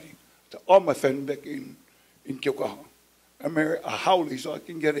anybody, to all my family back in Keali'i. I married a haole so I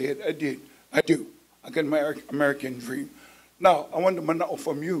can get ahead. I did. I do. I got my American dream. Now, I want to mana'o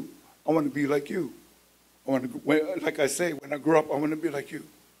from you. I want to be like you. I want to, like I say, when I grow up, I want to be like you.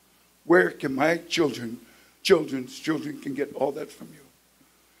 Where can my children's children can get all that from you?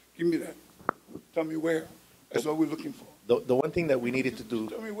 Give me that. Tell me where. That's what we're looking for. The one thing that we needed to do,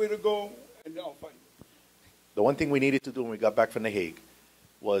 Tell me where to go, and I'll find you. the one thing we needed to do when we got back from The Hague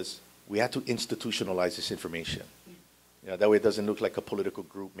was we had to institutionalize this information. That way it doesn't look like a political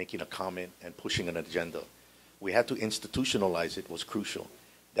group making a comment and pushing an agenda. We had to institutionalize it, was crucial.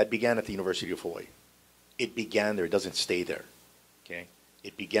 That began at the University of Hawaii. It began there, it doesn't stay there. Okay?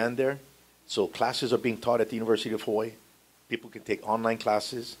 It began there. So classes are being taught at the University of Hawaii. People can take online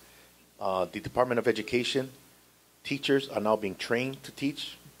classes. The Department of Education, teachers are now being trained to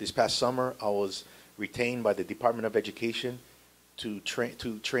teach. This past summer, I was retained by the Department of Education to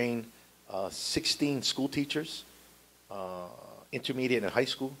train 16 school teachers, intermediate and high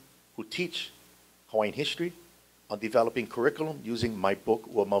school, who teach Hawaiian history on developing curriculum using my book,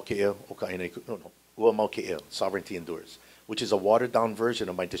 Ua Mauke'ea, Sovereignty Endures, which is a watered-down version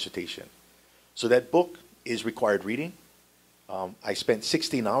of my dissertation. So that book is required reading. I spent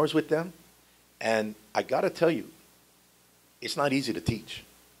 16 hours with them, and I got to tell you, it's not easy to teach.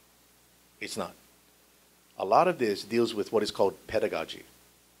 It's not. A lot of this deals with what is called pedagogy.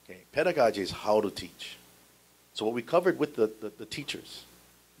 Okay? Pedagogy is how to teach. So what we covered with the teachers,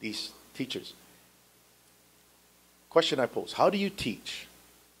 these teachers, question I pose, how do you teach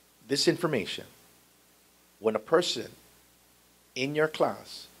this information when a person in your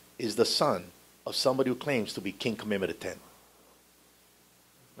class is the son of somebody who claims to be King Kamehameha X?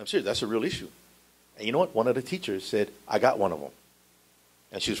 I'm serious, that's a real issue. And you know what? One of the teachers said, I got one of them.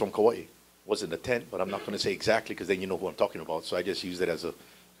 And she was from Kauai. Wasn't a tent, but I'm not going to say exactly because then you know who I'm talking about. So I just used it as a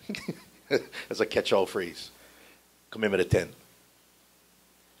as a catch-all phrase. Kamehameha X.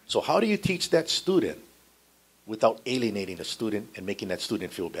 So how do you teach that student without alienating the student and making that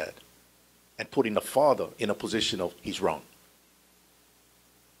student feel bad? And putting the father in a position of he's wrong.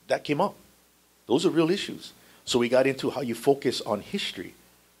 That came up. Those are real issues. So we got into how you focus on history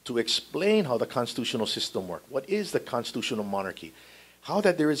to explain how the constitutional system works. What is the constitutional monarchy? How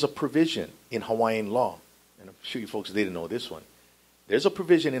that there is a provision in Hawaiian law, and I'm sure you folks didn't know this one. There's a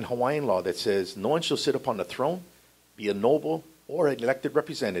provision in Hawaiian law that says no one shall sit upon the throne, be a noble or an elected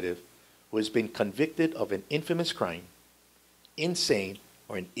representative who has been convicted of an infamous crime insane,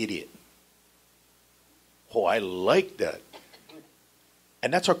 or an idiot. Oh, I like that.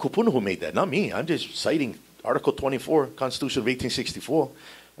 And that's our kupuna who made that, not me. I'm just citing Article 24, Constitution of 1864.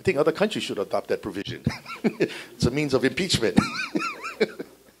 I think other countries should adopt that provision. It's a means of impeachment.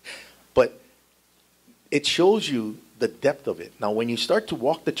 But it shows you the depth of it. Now, when you start to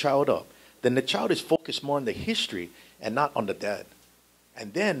walk the child up, then the child is focused more on the history and not on the dad.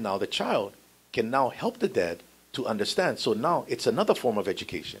 And then now the child can now help the dad to understand. So now it's another form of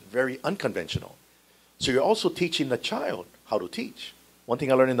education, very unconventional. So you're also teaching the child how to teach. One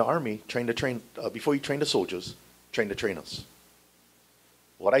thing I learned in the Army, before you train the soldiers, train the trainers.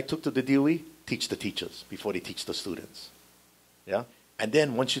 What I took to the DOE, teach the teachers before they teach the students. Yeah? And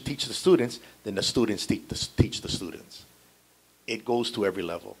then once you teach the students, then the students teach the students. It goes to every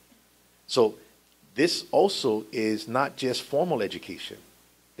level. So this also is not just formal education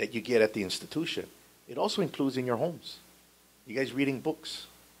that you get at the institution. It also includes in your homes. You guys reading books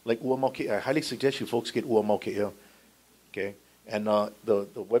like Ua Mauke'ea. I highly suggest you folks get Ua Mauke'ea. Okay? And the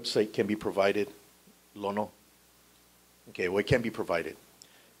website can be provided, Lono. Okay, well, it can be provided.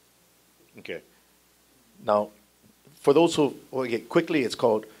 Okay. Now, for those who, okay, quickly, it's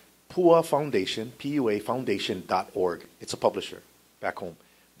called PUA Foundation, PUA Foundation.org. It's a publisher back home.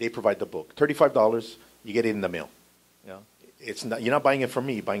 They provide the book. $35, you get it in the mail. Yeah? It's not, you're not buying it from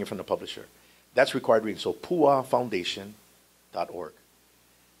me, you're buying it from the publisher. That's required reading. So PUA Foundation.org.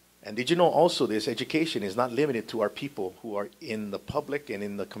 And did you know also this education is not limited to our people who are in the public and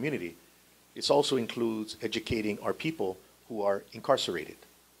in the community. It also includes educating our people who are incarcerated.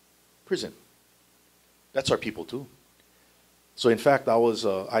 Prison. That's our people too. So in fact,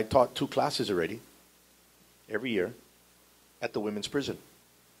 I taught 2 classes already, every year, at the women's prison.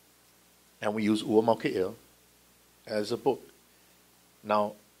 And we use Ua Mauke'ea as a book.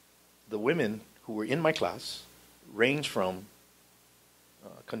 Now, the women who were in my class range from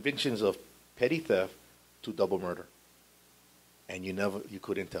convictions of petty theft to double murder. And you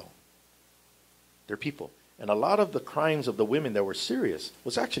couldn't tell. They're people. And a lot of the crimes of the women that were serious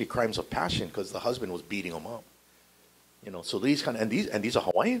was actually crimes of passion because the husband was beating them up. You know, so these are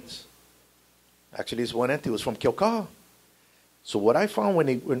Hawaiians. Actually, this one auntie was from Keali'i. So what I found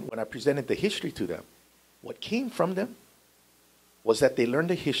when I presented the history to them, what came from them was that they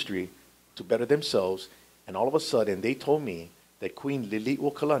learned the history to better themselves, and all of a sudden they told me that Queen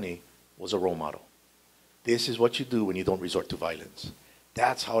Lili'uokalani was a role model. This is what you do when you don't resort to violence.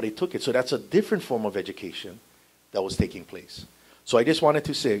 That's how they took it. So that's a different form of education that was taking place. So I just wanted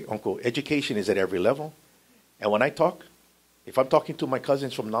to say, Uncle, education is at every level. And when I talk, if I'm talking to my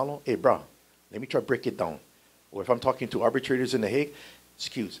cousins from Nalo, hey, brah, let me try to break it down. Or if I'm talking to arbitrators in The Hague,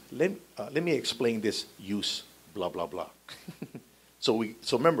 let me explain this use, blah, blah, blah. So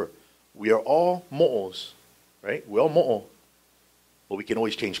remember, we are all mo'os, right? We're all mo'o, but we can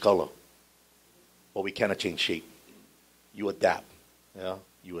always change color. But we cannot change shape. You adapt. Yeah,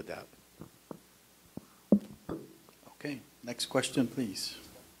 you adapt. Okay, next question, please.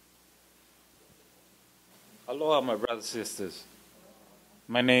 Aloha, my brothers and sisters.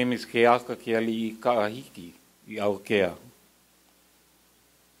 My name is Keali'i Ka'ahiki, Aokea.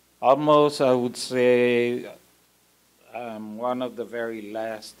 Almost, I would say, I'm one of the very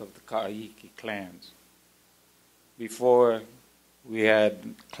last of the Ka'ahiki clans. Before, we had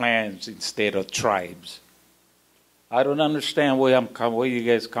clans instead of tribes. I don't understand where you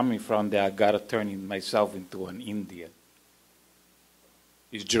guys coming from that I gotta turn myself into an Indian.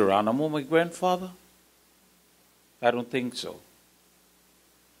 Is Geronimo my grandfather? I don't think so.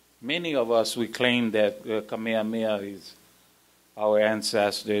 Many of us, we claim that Kamehameha is our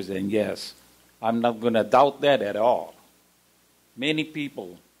ancestors, and yes, I'm not gonna doubt that at all. Many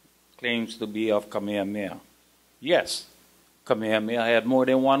people claims to be of Kamehameha. Yes, Kamehameha had more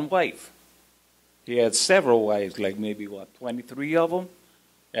than one wife. He had several wives, like maybe, 23 of them?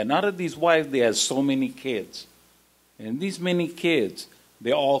 And out of these wives, they had so many kids. And these many kids,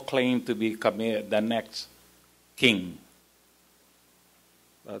 they all claim to be Kamehameha, the next king.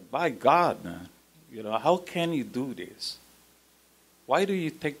 But by God, man, how can you do this? Why do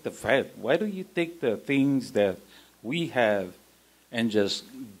you take why do you take the things that we have and just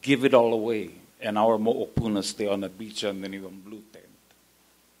give it all away? And our mo'opuna stay on the beach underneath a blue tent.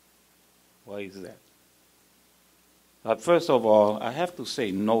 Why is that? But first of all, I have to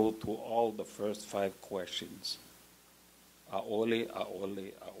say no to all the first 5 questions. Aole,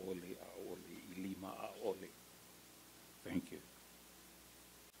 aole, aole, aole, ilima, aole. Thank you.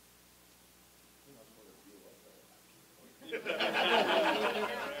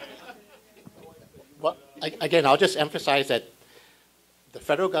 Well, again, I'll just emphasize that the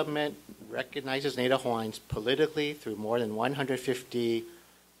federal government recognizes Native Hawaiians politically through more than 150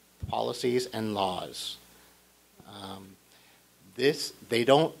 policies and laws. They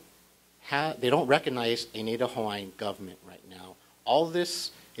don't recognize a Native Hawaiian government right now. All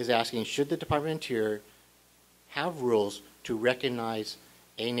this is asking, should the Department of Interior have rules to recognize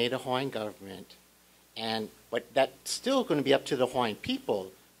a Native Hawaiian government? But that's still going to be up to the Hawaiian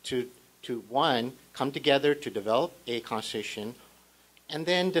people to one, come together to develop a constitution, and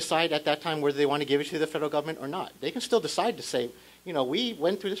then decide at that time whether they want to give it to the federal government or not. They can still decide to say, you know, we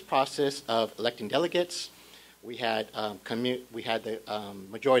went through this process of electing delegates. We had the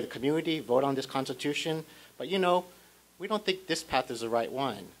majority of the community vote on this constitution, but you know, we don't think this path is the right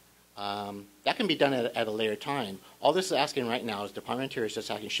one. That can be done at a later time. All this is asking right now is the Department of Interior is just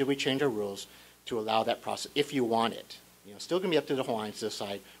asking, should we change our rules to allow that process if you want it? You know, still going to be up to the Hawaiians to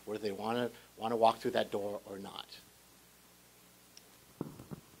decide whether they want to walk through that door or not.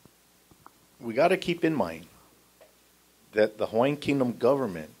 We got to keep in mind that the Hawaiian Kingdom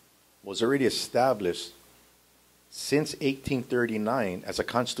government was already established since 1839 as a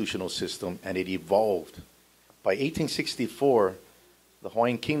constitutional system, and it evolved. By 1864, the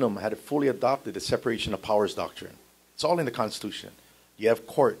Hawaiian Kingdom had fully adopted the separation of powers doctrine. It's all in the Constitution. You have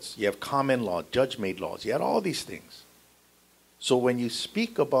courts, you have common law, judge-made laws, you had all these things. So when you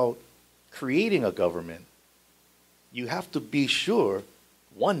speak about creating a government, you have to be sure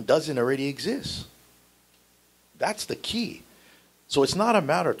one doesn't already exist. That's the key. So it's not a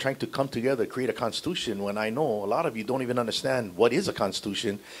matter of trying to come together, create a constitution, when I know a lot of you don't even understand what is a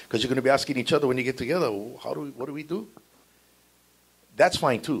constitution, because you're going to be asking each other when you get together, what do we do? That's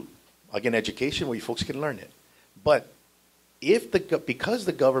fine too. Again, education where you folks can learn it. But because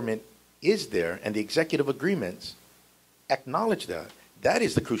the government is there and the executive agreements acknowledge that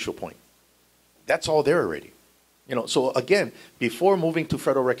is the crucial point. That's all there already. You know, so again, before moving to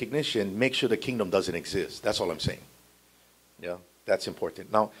federal recognition, make sure the kingdom doesn't exist. That's all I'm saying. Yeah, that's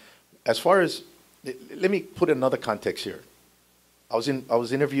important. Now, as far as, let me put another context here. I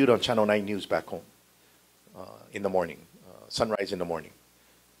was interviewed on Channel 9 News back home in the morning, sunrise in the morning.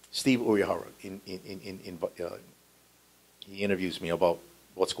 Steve Urihara, he interviews me about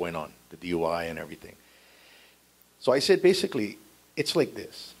what's going on, the DOI and everything. So I said, basically, it's like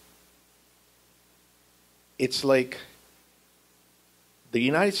this. It's like the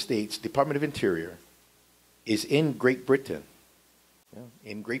United States Department of Interior is in Great Britain,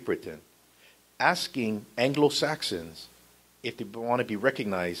 asking Anglo-Saxons if they want to be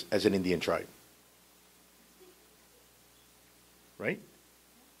recognized as an Indian tribe. Right?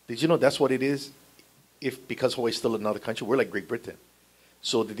 Did you know that's what it is? Because Hawaii is still another country, we're like Great Britain.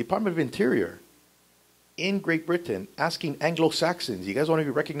 So the Department of Interior in Great Britain asking Anglo-Saxons, you guys want to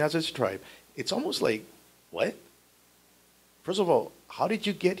be recognized as a tribe? It's almost like, what? First of all, how did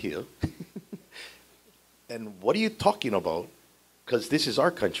you get here? And what are you talking about? Because this is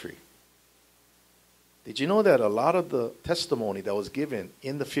our country. Did you know that a lot of the testimony that was given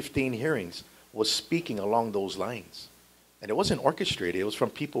in the 15 hearings was speaking along those lines? And it wasn't orchestrated. It was from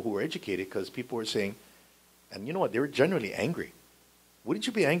people who were educated, because people were saying, and you know what, they were generally angry. Wouldn't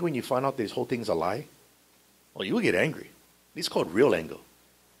you be angry when you find out this whole thing's a lie? Well, you would get angry. It's called real anger.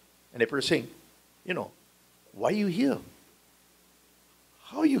 And they were saying, you know, why are you here?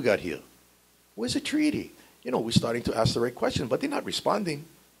 How you got here? Where's the treaty? You know, we're starting to ask the right question, but they're not responding.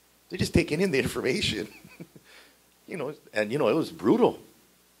 They're just taking in the information. You know, and you know, it was brutal.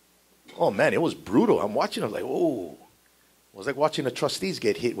 Oh man, it was brutal. I'm watching it like, oh. It was like watching the trustees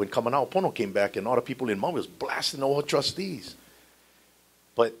get hit when Kamanao Pono came back and all the people in Maui was blasting all the trustees.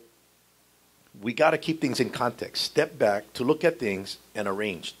 But we got to keep things in context. Step back to look at things and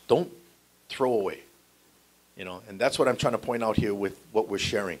arrange. Don't throw away. You know, and that's what I'm trying to point out here with what we're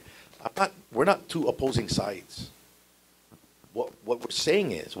sharing. We're not two opposing sides. What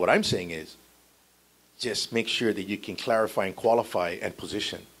I'm saying is, just make sure that you can clarify and qualify and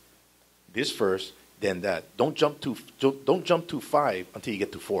position this first, then that. Don't jump to 5 until you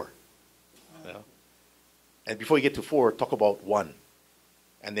get to 4. Yeah? And before you get to 4, talk about 1,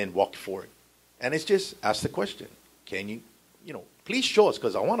 and then walk forward. And it's just ask the question: can you, please show us,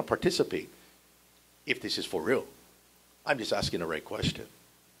 because I want to participate. If this is for real, I'm just asking the right question.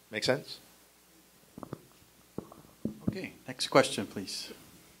 Make sense? Okay, next question, please.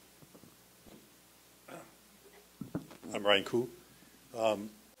 I'm Ryan Koo.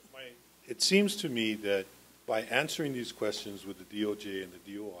 It seems to me that by answering these questions with the DOJ and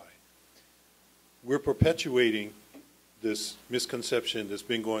the DOI, we're perpetuating this misconception that's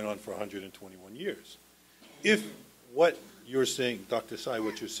been going on for 121 years. If what you're saying, Dr. Sai,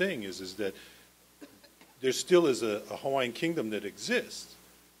 what you're saying is that there still is a Hawaiian kingdom that exists,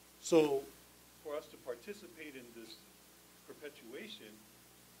 So for us to participate in this perpetuation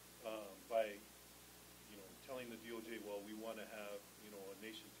by, telling the DOJ, well, we want to have, a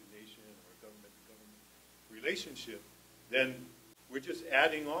nation-to-nation or a government-to-government relationship, then we're just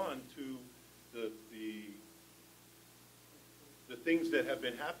adding on to the things that have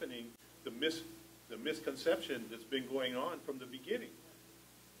been happening, the misconception that's been going on from the beginning.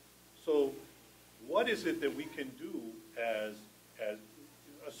 So what is it that we can do as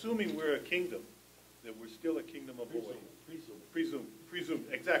assuming we're a kingdom, that we're still a kingdom of Hawaii? Presume,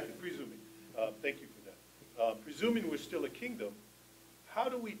 exactly, presuming. Thank you for that. Presuming we're still a kingdom, how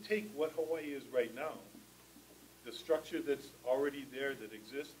do we take what Hawaii is right now, the structure that's already there that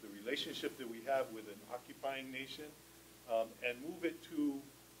exists, the relationship that we have with an occupying nation, and move it to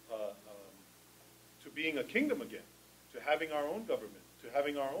being a kingdom again, to having our own government, to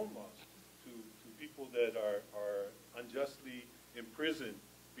having our own laws, to people that are unjustly imprisoned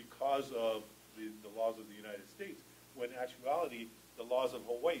because of the laws of the United States, when in actuality, the laws of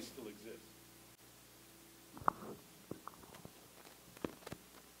Hawaii still exist.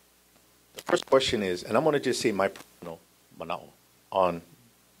 The first question is, and I'm going to just say my personal manao on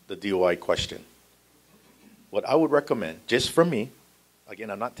the DOI question. What I would recommend, just from me, again,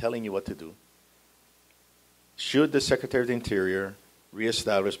 I'm not telling you what to do, should the Secretary of the Interior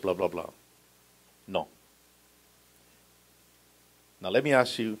reestablish blah, blah, blah? No. Now let me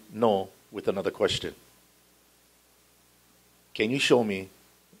ask you no with another question. Can you show me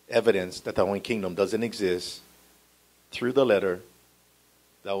evidence that the Hawaiian Kingdom doesn't exist through the letter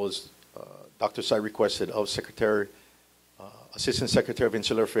that was Dr. Sai requested of Assistant Secretary of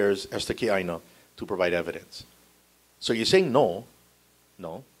Insular Affairs Esther Keali'i to provide evidence? So you're saying no,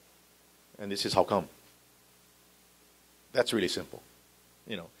 and this is how come. That's really simple,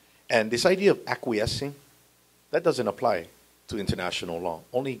 And this idea of acquiescing, that doesn't apply to international law.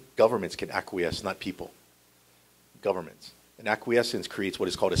 Only governments can acquiesce, not people. Governments. And acquiescence creates what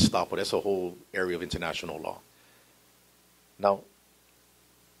is called estoppel. That's a whole area of international law. Now,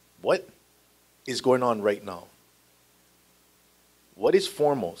 what is going on right now? What is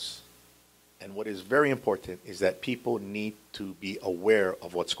foremost and what is very important is that people need to be aware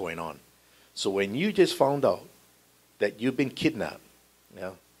of what's going on. So when you just found out that you've been kidnapped,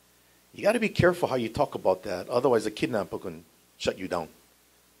 you got to be careful how you talk about that. Otherwise, the kidnapper can shut you down,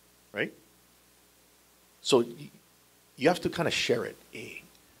 right? So you have to kind of share it. Hey,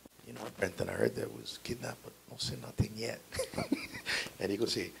 you know what, Benton, I heard that was kidnapped, but don't say nothing yet. And he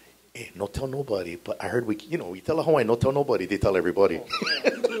goes say, hey, no tell nobody, but I heard we tell a Hawaiian, no tell nobody, they tell everybody.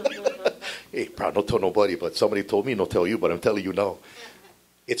 Hey, proud, no tell nobody, but somebody told me no tell you, but I'm telling you now.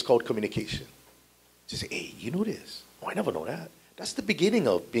 It's called communication. Just say, hey, you know this. Oh, I never know that. That's the beginning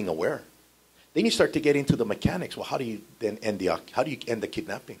of being aware. Then you start to get into the mechanics. Well, how do you then end the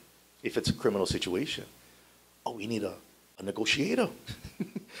kidnapping if it's a criminal situation? Oh, we need a negotiator.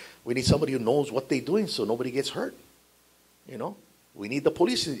 We need somebody who knows what they're doing so nobody gets hurt. We need the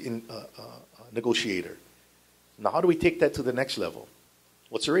police negotiator. Now, how do we take that to the next level?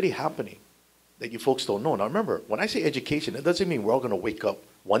 What's already happening that you folks don't know. Now, remember, when I say education, it doesn't mean we're all going to wake up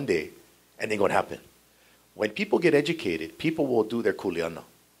one day and it's going to happen. When people get educated, people will do their kuleana.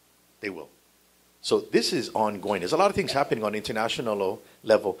 They will. So this is ongoing. There's a lot of things happening on international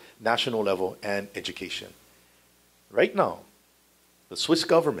level, national level, and education. Right now, the Swiss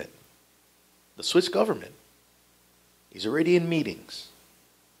government is already in meetings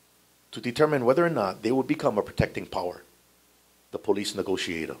to determine whether or not they will become a protecting power, the police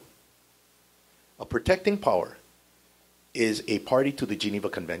negotiator. A protecting power is a party to the Geneva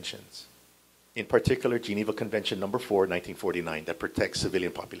Conventions. In particular, Geneva Convention number 4, 1949, that protects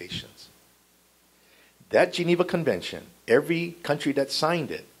civilian populations. That Geneva Convention, every country that signed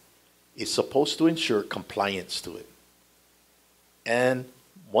it is supposed to ensure compliance to it. And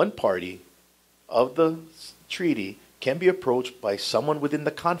one party of the treaty can be approached by someone within the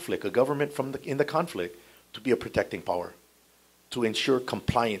conflict, a government in the conflict, to be a protecting power, to ensure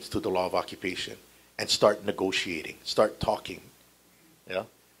compliance to the law of occupation, and start negotiating, start talking.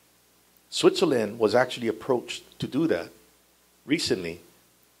 Switzerland was actually approached to do that recently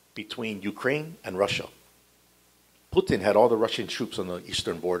between Ukraine and Russia. Putin had all the Russian troops on the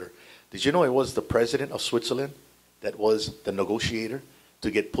eastern border. Did you know it was the president of Switzerland that was the negotiator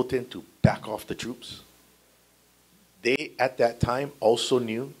to get Putin to back off the troops? They, at that time, also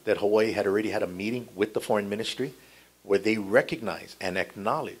knew that Hawaii had already had a meeting with the foreign ministry where they recognized and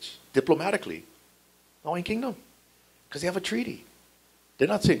acknowledged diplomatically the Hawaiian Kingdom because they have a treaty. They're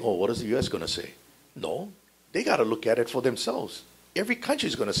not saying, oh, what is the U.S. going to say? No, they got to look at it for themselves. Every country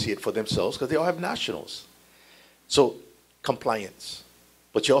is going to see it for themselves because they all have nationals. So compliance.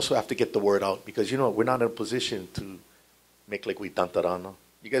 But you also have to get the word out because, you know, we're not in a position to make like we dantaran. No?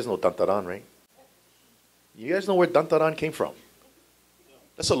 You guys know dantaran, right? You guys know where dantaran came from?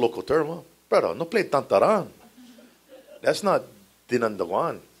 That's a local term, huh? Brother, no play dantaran. That's not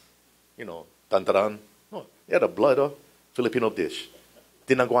dinandawan. You know, dantaran. No, yeah, the blood, huh? Filipino dish.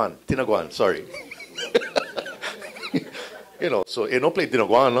 Tinaguan, sorry. You know, so no play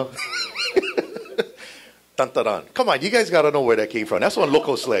tinaguan, no? Tantaran. Come on, you guys got to know where that came from. That's one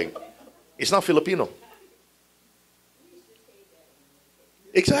local slang. It's not Filipino.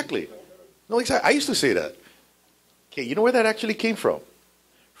 Exactly. No, exactly. I used to say that. Okay, you know where that actually came from?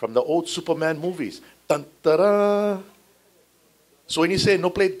 From the old Superman movies. Tantara. So when you say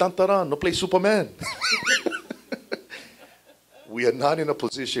no play Tantaran, no play Superman. We are not in a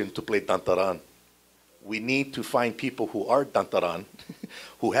position to play Tantaran. We need to find people who are Tantaran,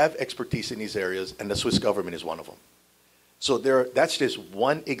 who have expertise in these areas, and the Swiss government is one of them. So that's just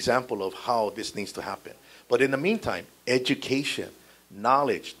one example of how this needs to happen. But in the meantime, education,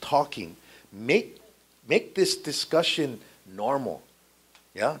 knowledge, talking, make this discussion normal.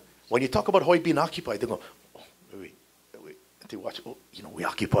 Yeah? When you talk about Hawaii being occupied, they go, oh, wait. They watch, oh, you know, we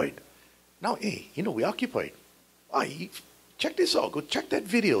occupied. Now, hey, you know, we occupied. Check this out. Go check that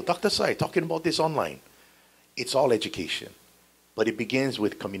video. Dr. Sai talking about this online. It's all education. But it begins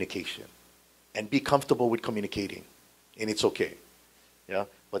with communication. And be comfortable with communicating. And it's okay. Yeah?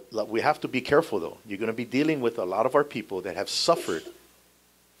 But we have to be careful, though. You're going to be dealing with a lot of our people that have suffered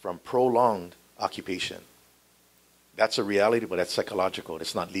from prolonged occupation. That's a reality, but that's psychological.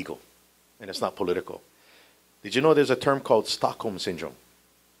 It's not legal. And it's not political. Did you know there's a term called Stockholm Syndrome?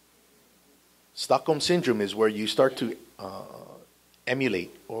 Stockholm Syndrome is where you start to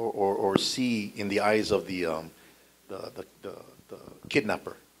emulate or see in the eyes of the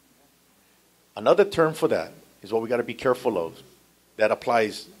kidnapper. Another term for that is what we got to be careful of. That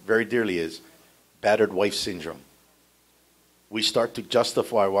applies very dearly is battered wife syndrome. We start to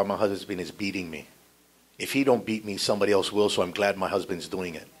justify why my husband is beating me. If he don't beat me, somebody else will, so I'm glad my husband's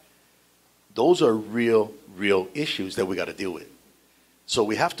doing it. Those are real issues that we got to deal with. So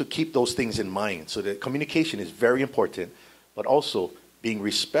we have to keep those things in mind. So that communication is very important, but also being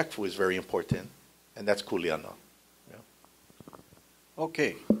respectful is very important. And that's kuleana. Yeah.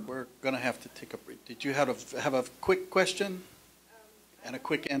 Okay, we're going to have to take a break. Did you have a quick question? And a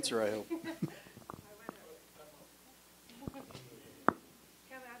quick answer, I hope. Kevin,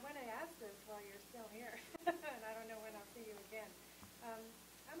 I want to ask this while you're still here, and I don't know when I'll see you again.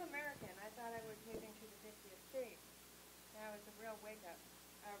 I'm American. I thought I was moving to the 50th state. Now it's a real wake-up.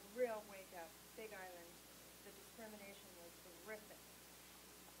 Big Island. The discrimination was horrific.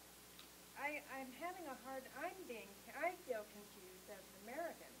 I feel confused as an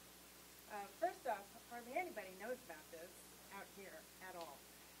American. First off, hardly anybody knows about this out here at all.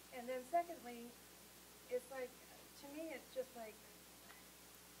 And then secondly, it's like, to me, it's just like,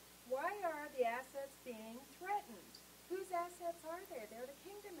 why are the assets being threatened? Whose assets are they? They're the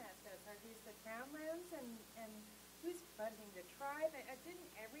kingdom assets. Are these the crown lands? And who's funding the tribe?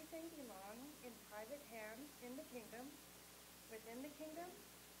 Didn't everything belong in private hands in the kingdom, within the kingdom?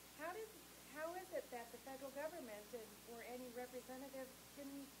 How is it that the federal government or any representative can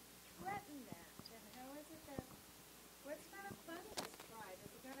threaten that? And how is it that, what's going to fund this tribe?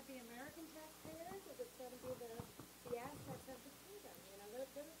 Is it going to be American taxpayers? Is it going to be the assets of the kingdom? You know,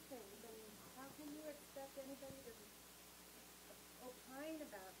 those things. And how can you expect anybody to opine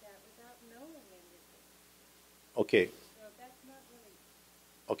about that without knowing anything? Okay. So that's not really...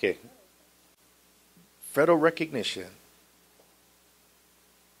 Okay. Federal recognition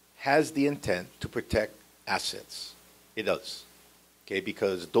has the intent to protect assets. It does. Okay,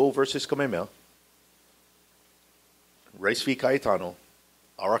 because Doe versus Kamehameha, Rice v. Cayetano,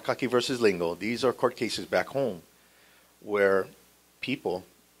 Arakaki versus Lingo, these are court cases back home where people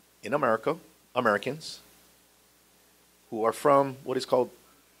in America, Americans, who are from what is called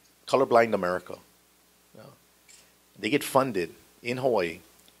colorblind America, they get funded in Hawaii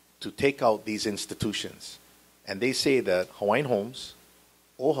to take out these institutions. And they say that Hawaiian Homes,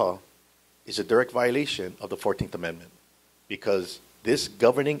 OHA, is a direct violation of the 14th Amendment because this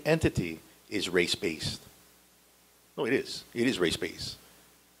governing entity is race-based. No, it is. It is race-based.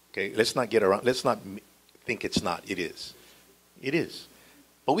 Okay, let's not think it's not. It is. It is.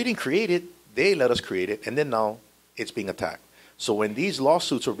 But we didn't create it. They let us create it, and then now it's being attacked. So when these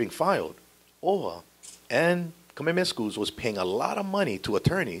lawsuits were being filed, OHA and Kamehameha Schools was paying a lot of money to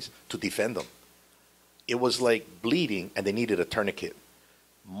attorneys to defend them. It was like bleeding, and they needed a tourniquet.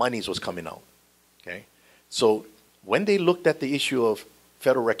 Monies was coming out. Okay? So when they looked at the issue of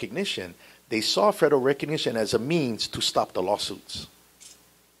federal recognition, they saw federal recognition as a means to stop the lawsuits.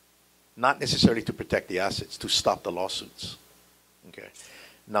 not necessarily to protect the assets, to stop the lawsuits. Okay.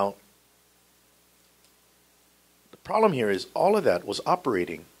 Now, the problem here is all of that was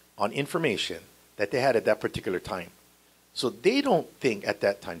operating on information that they had at that particular time. So they don't think at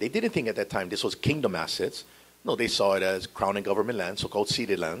that time, they didn't think at that time this was kingdom assets. No, they saw it as crown and government lands, so-called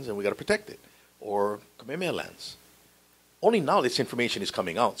ceded lands, and we got to protect it, or Kamehameha lands. Only now this information is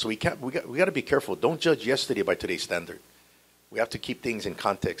coming out, so we got to be careful. Don't judge yesterday by today's standard. We have to keep things in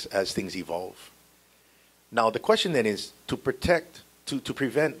context as things evolve. Now the question then is to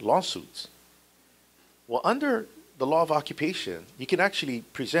prevent lawsuits. Well, under the law of occupation, you can actually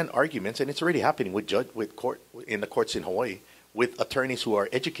present arguments, and it's already happening in the courts in Hawaii with attorneys who are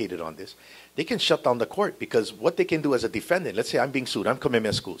educated on this. They can shut down the court because what they can do as a defendant, let's say I'm being sued, I'm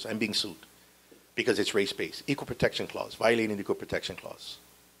Kamehameha Schools, I'm being sued because it's race-based, equal protection clause, violating the equal protection clause.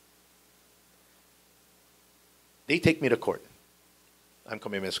 They take me to court. I'm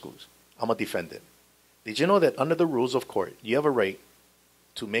Kamehameha Schools. I'm a defendant. Did you know that under the rules of court, you have a right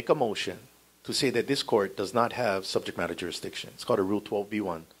to make a motion to say that this court does not have subject matter jurisdiction? It's called a Rule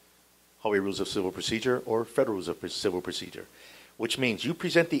 12b1, Hawaii Rules of Civil Procedure or Federal Rules of Civil Procedure, which means you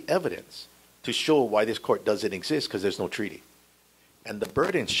present the evidence to show why this court doesn't exist because there's no treaty. And the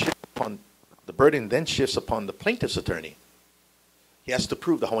burden then shifts upon the plaintiff's attorney. He has to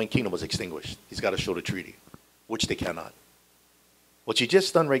prove the Hawaiian Kingdom was extinguished. He's got to show the treaty, which they cannot. What you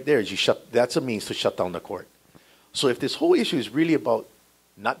just done right there is that's a means to shut down the court. So if this whole issue is really about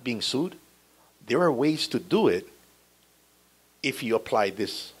not being sued, there are ways to do it if you apply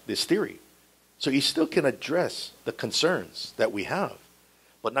this theory. So you still can address the concerns that we have.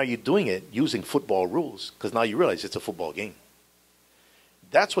 But now you're doing it using football rules because now you realize it's a football game.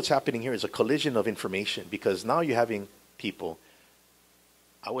 That's what's happening here is a collision of information because now you're having people,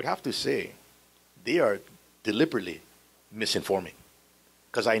 I would have to say, they are deliberately misinforming.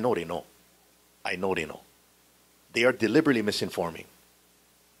 Because I know they know. I know they know. They are deliberately misinforming.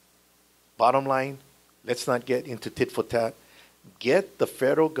 Bottom line, let's not get into tit for tat. Get the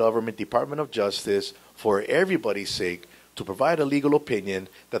federal government, Department of Justice, for everybody's sake, to provide a legal opinion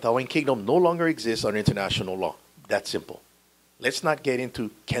that the Hawaiian Kingdom no longer exists under international law. That's simple. Let's not get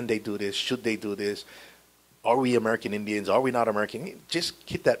into can they do this, should they do this, are we American Indians, are we not American? Just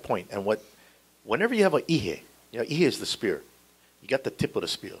hit that point. And whenever you have a ihe, ihe is the spear. You got the tip of the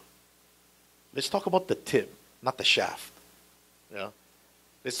spear. Let's talk about the tip, not the shaft. Yeah.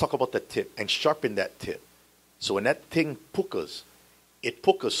 Let's talk about the tip and sharpen that tip. So when that thing pukas, it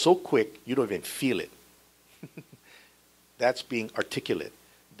pukas so quick you don't even feel it. That's being articulate.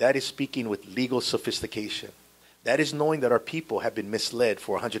 That is speaking with legal sophistication. That is knowing that our people have been misled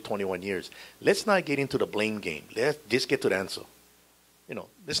for 121 years. Let's not get into the blame game. Let's just get to the answer.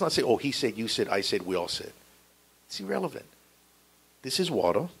 Let's not say, oh, he said, you said, I said, we all said. It's irrelevant. This is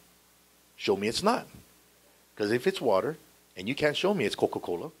water. Show me it's not. Because if it's water and you can't show me it's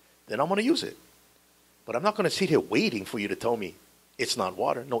Coca-Cola, then I'm going to use it. But I'm not going to sit here waiting for you to tell me it's not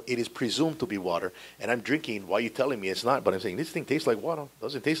water. No, it is presumed to be water. And I'm drinking while you're telling me it's not. But I'm saying this thing tastes like water. It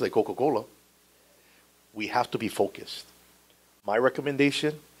doesn't taste like Coca-Cola. We have to be focused. My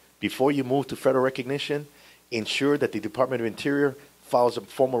recommendation, before you move to federal recognition, ensure that the Department of Interior files a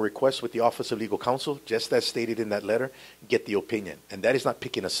formal request with the Office of Legal Counsel, just as stated in that letter, get the opinion. And that is not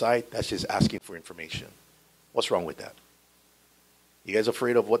picking a side, that's just asking for information. What's wrong with that? You guys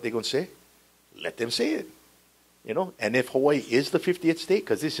afraid of what they're going to say? Let them say it. And if Hawaii is the 50th state,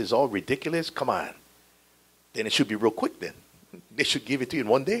 because this is all ridiculous, come on. Then it should be real quick then. They should give it to you in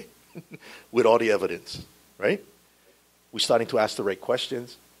one day with all the evidence, right? We're starting to ask the right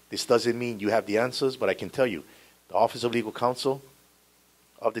questions. This doesn't mean you have the answers, but I can tell you, the Office of Legal Counsel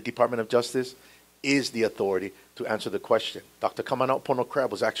of the Department of Justice is the authority to answer the question. Dr. Kamanao Pono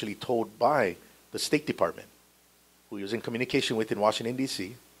Crab was actually told by the State Department, who he was in communication with in Washington,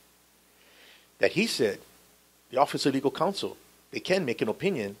 D.C., that he said the Office of Legal Counsel, they can make an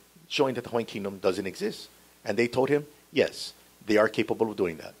opinion showing that the Hawaiian Kingdom doesn't exist. And they told him, yes, they are capable of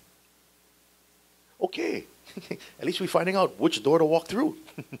doing that. Okay, at least we're finding out which door to walk through.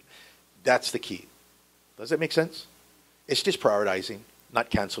 That's the key. Does that make sense? It's just prioritizing, not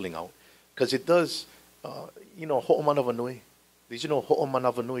canceling out. Because it does, ho'omanavanui. Did you know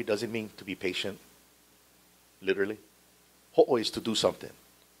ho'omanavanui doesn't mean to be patient? Literally. Ho'o is to do something.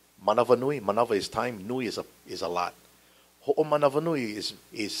 Manavanui, manava is time, nui is a lot. Ho'omanavanui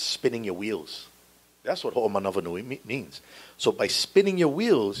is spinning your wheels. That's what ho'omanavanui means. So by spinning your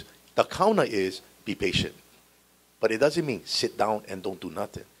wheels, the counter is be patient. But it doesn't mean sit down and don't do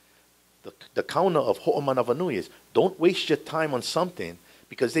nothing. The counter of ho'omanavanui is don't waste your time on something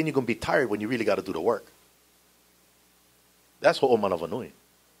because then you're going to be tired when you really got to do the work. That's ho'omanavanui.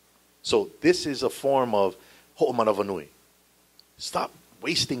 So this is a form of ho'omanawanui. Stop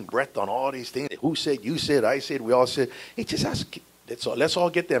wasting breath on all these things. Who said, you said, I said, we all said. Hey, just ask. Let's all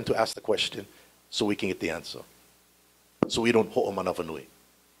get them to ask the question so we can get the answer. So we don't ho'omanawanui.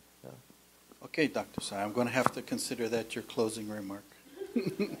 Okay, Dr. Sai, I'm going to have to consider that your closing remark.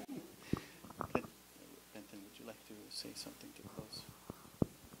 Benton, would you like to say something to close?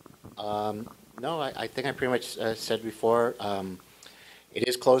 No, I think I pretty much said before. It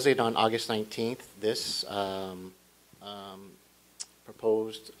is closing on August 19th. This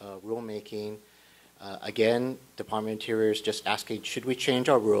proposed rulemaking, again, Department of Interior is just asking, should we change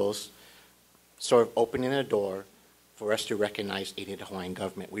our rules, sort of opening a door for us to recognize the Native Hawaiian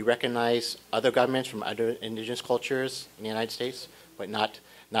government. We recognize other governments from other indigenous cultures in the United States, but not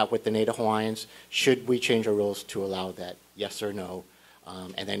with the Native Hawaiians. Should we change our rules to allow that? Yes or no?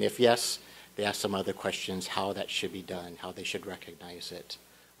 And then if yes, they ask some other questions, how that should be done, how they should recognize it.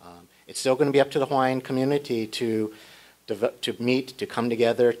 It's still going to be up to the Hawaiian community to meet, to come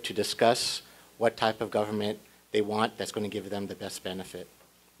together, to discuss what type of government they want that's going to give them the best benefit.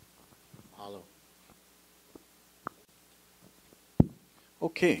 Mahalo.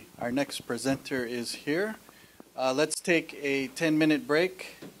 Okay, our next presenter is here. Let's take a 10-minute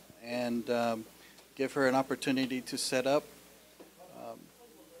break and give her an opportunity to set up.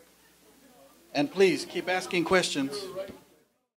 And please keep asking questions.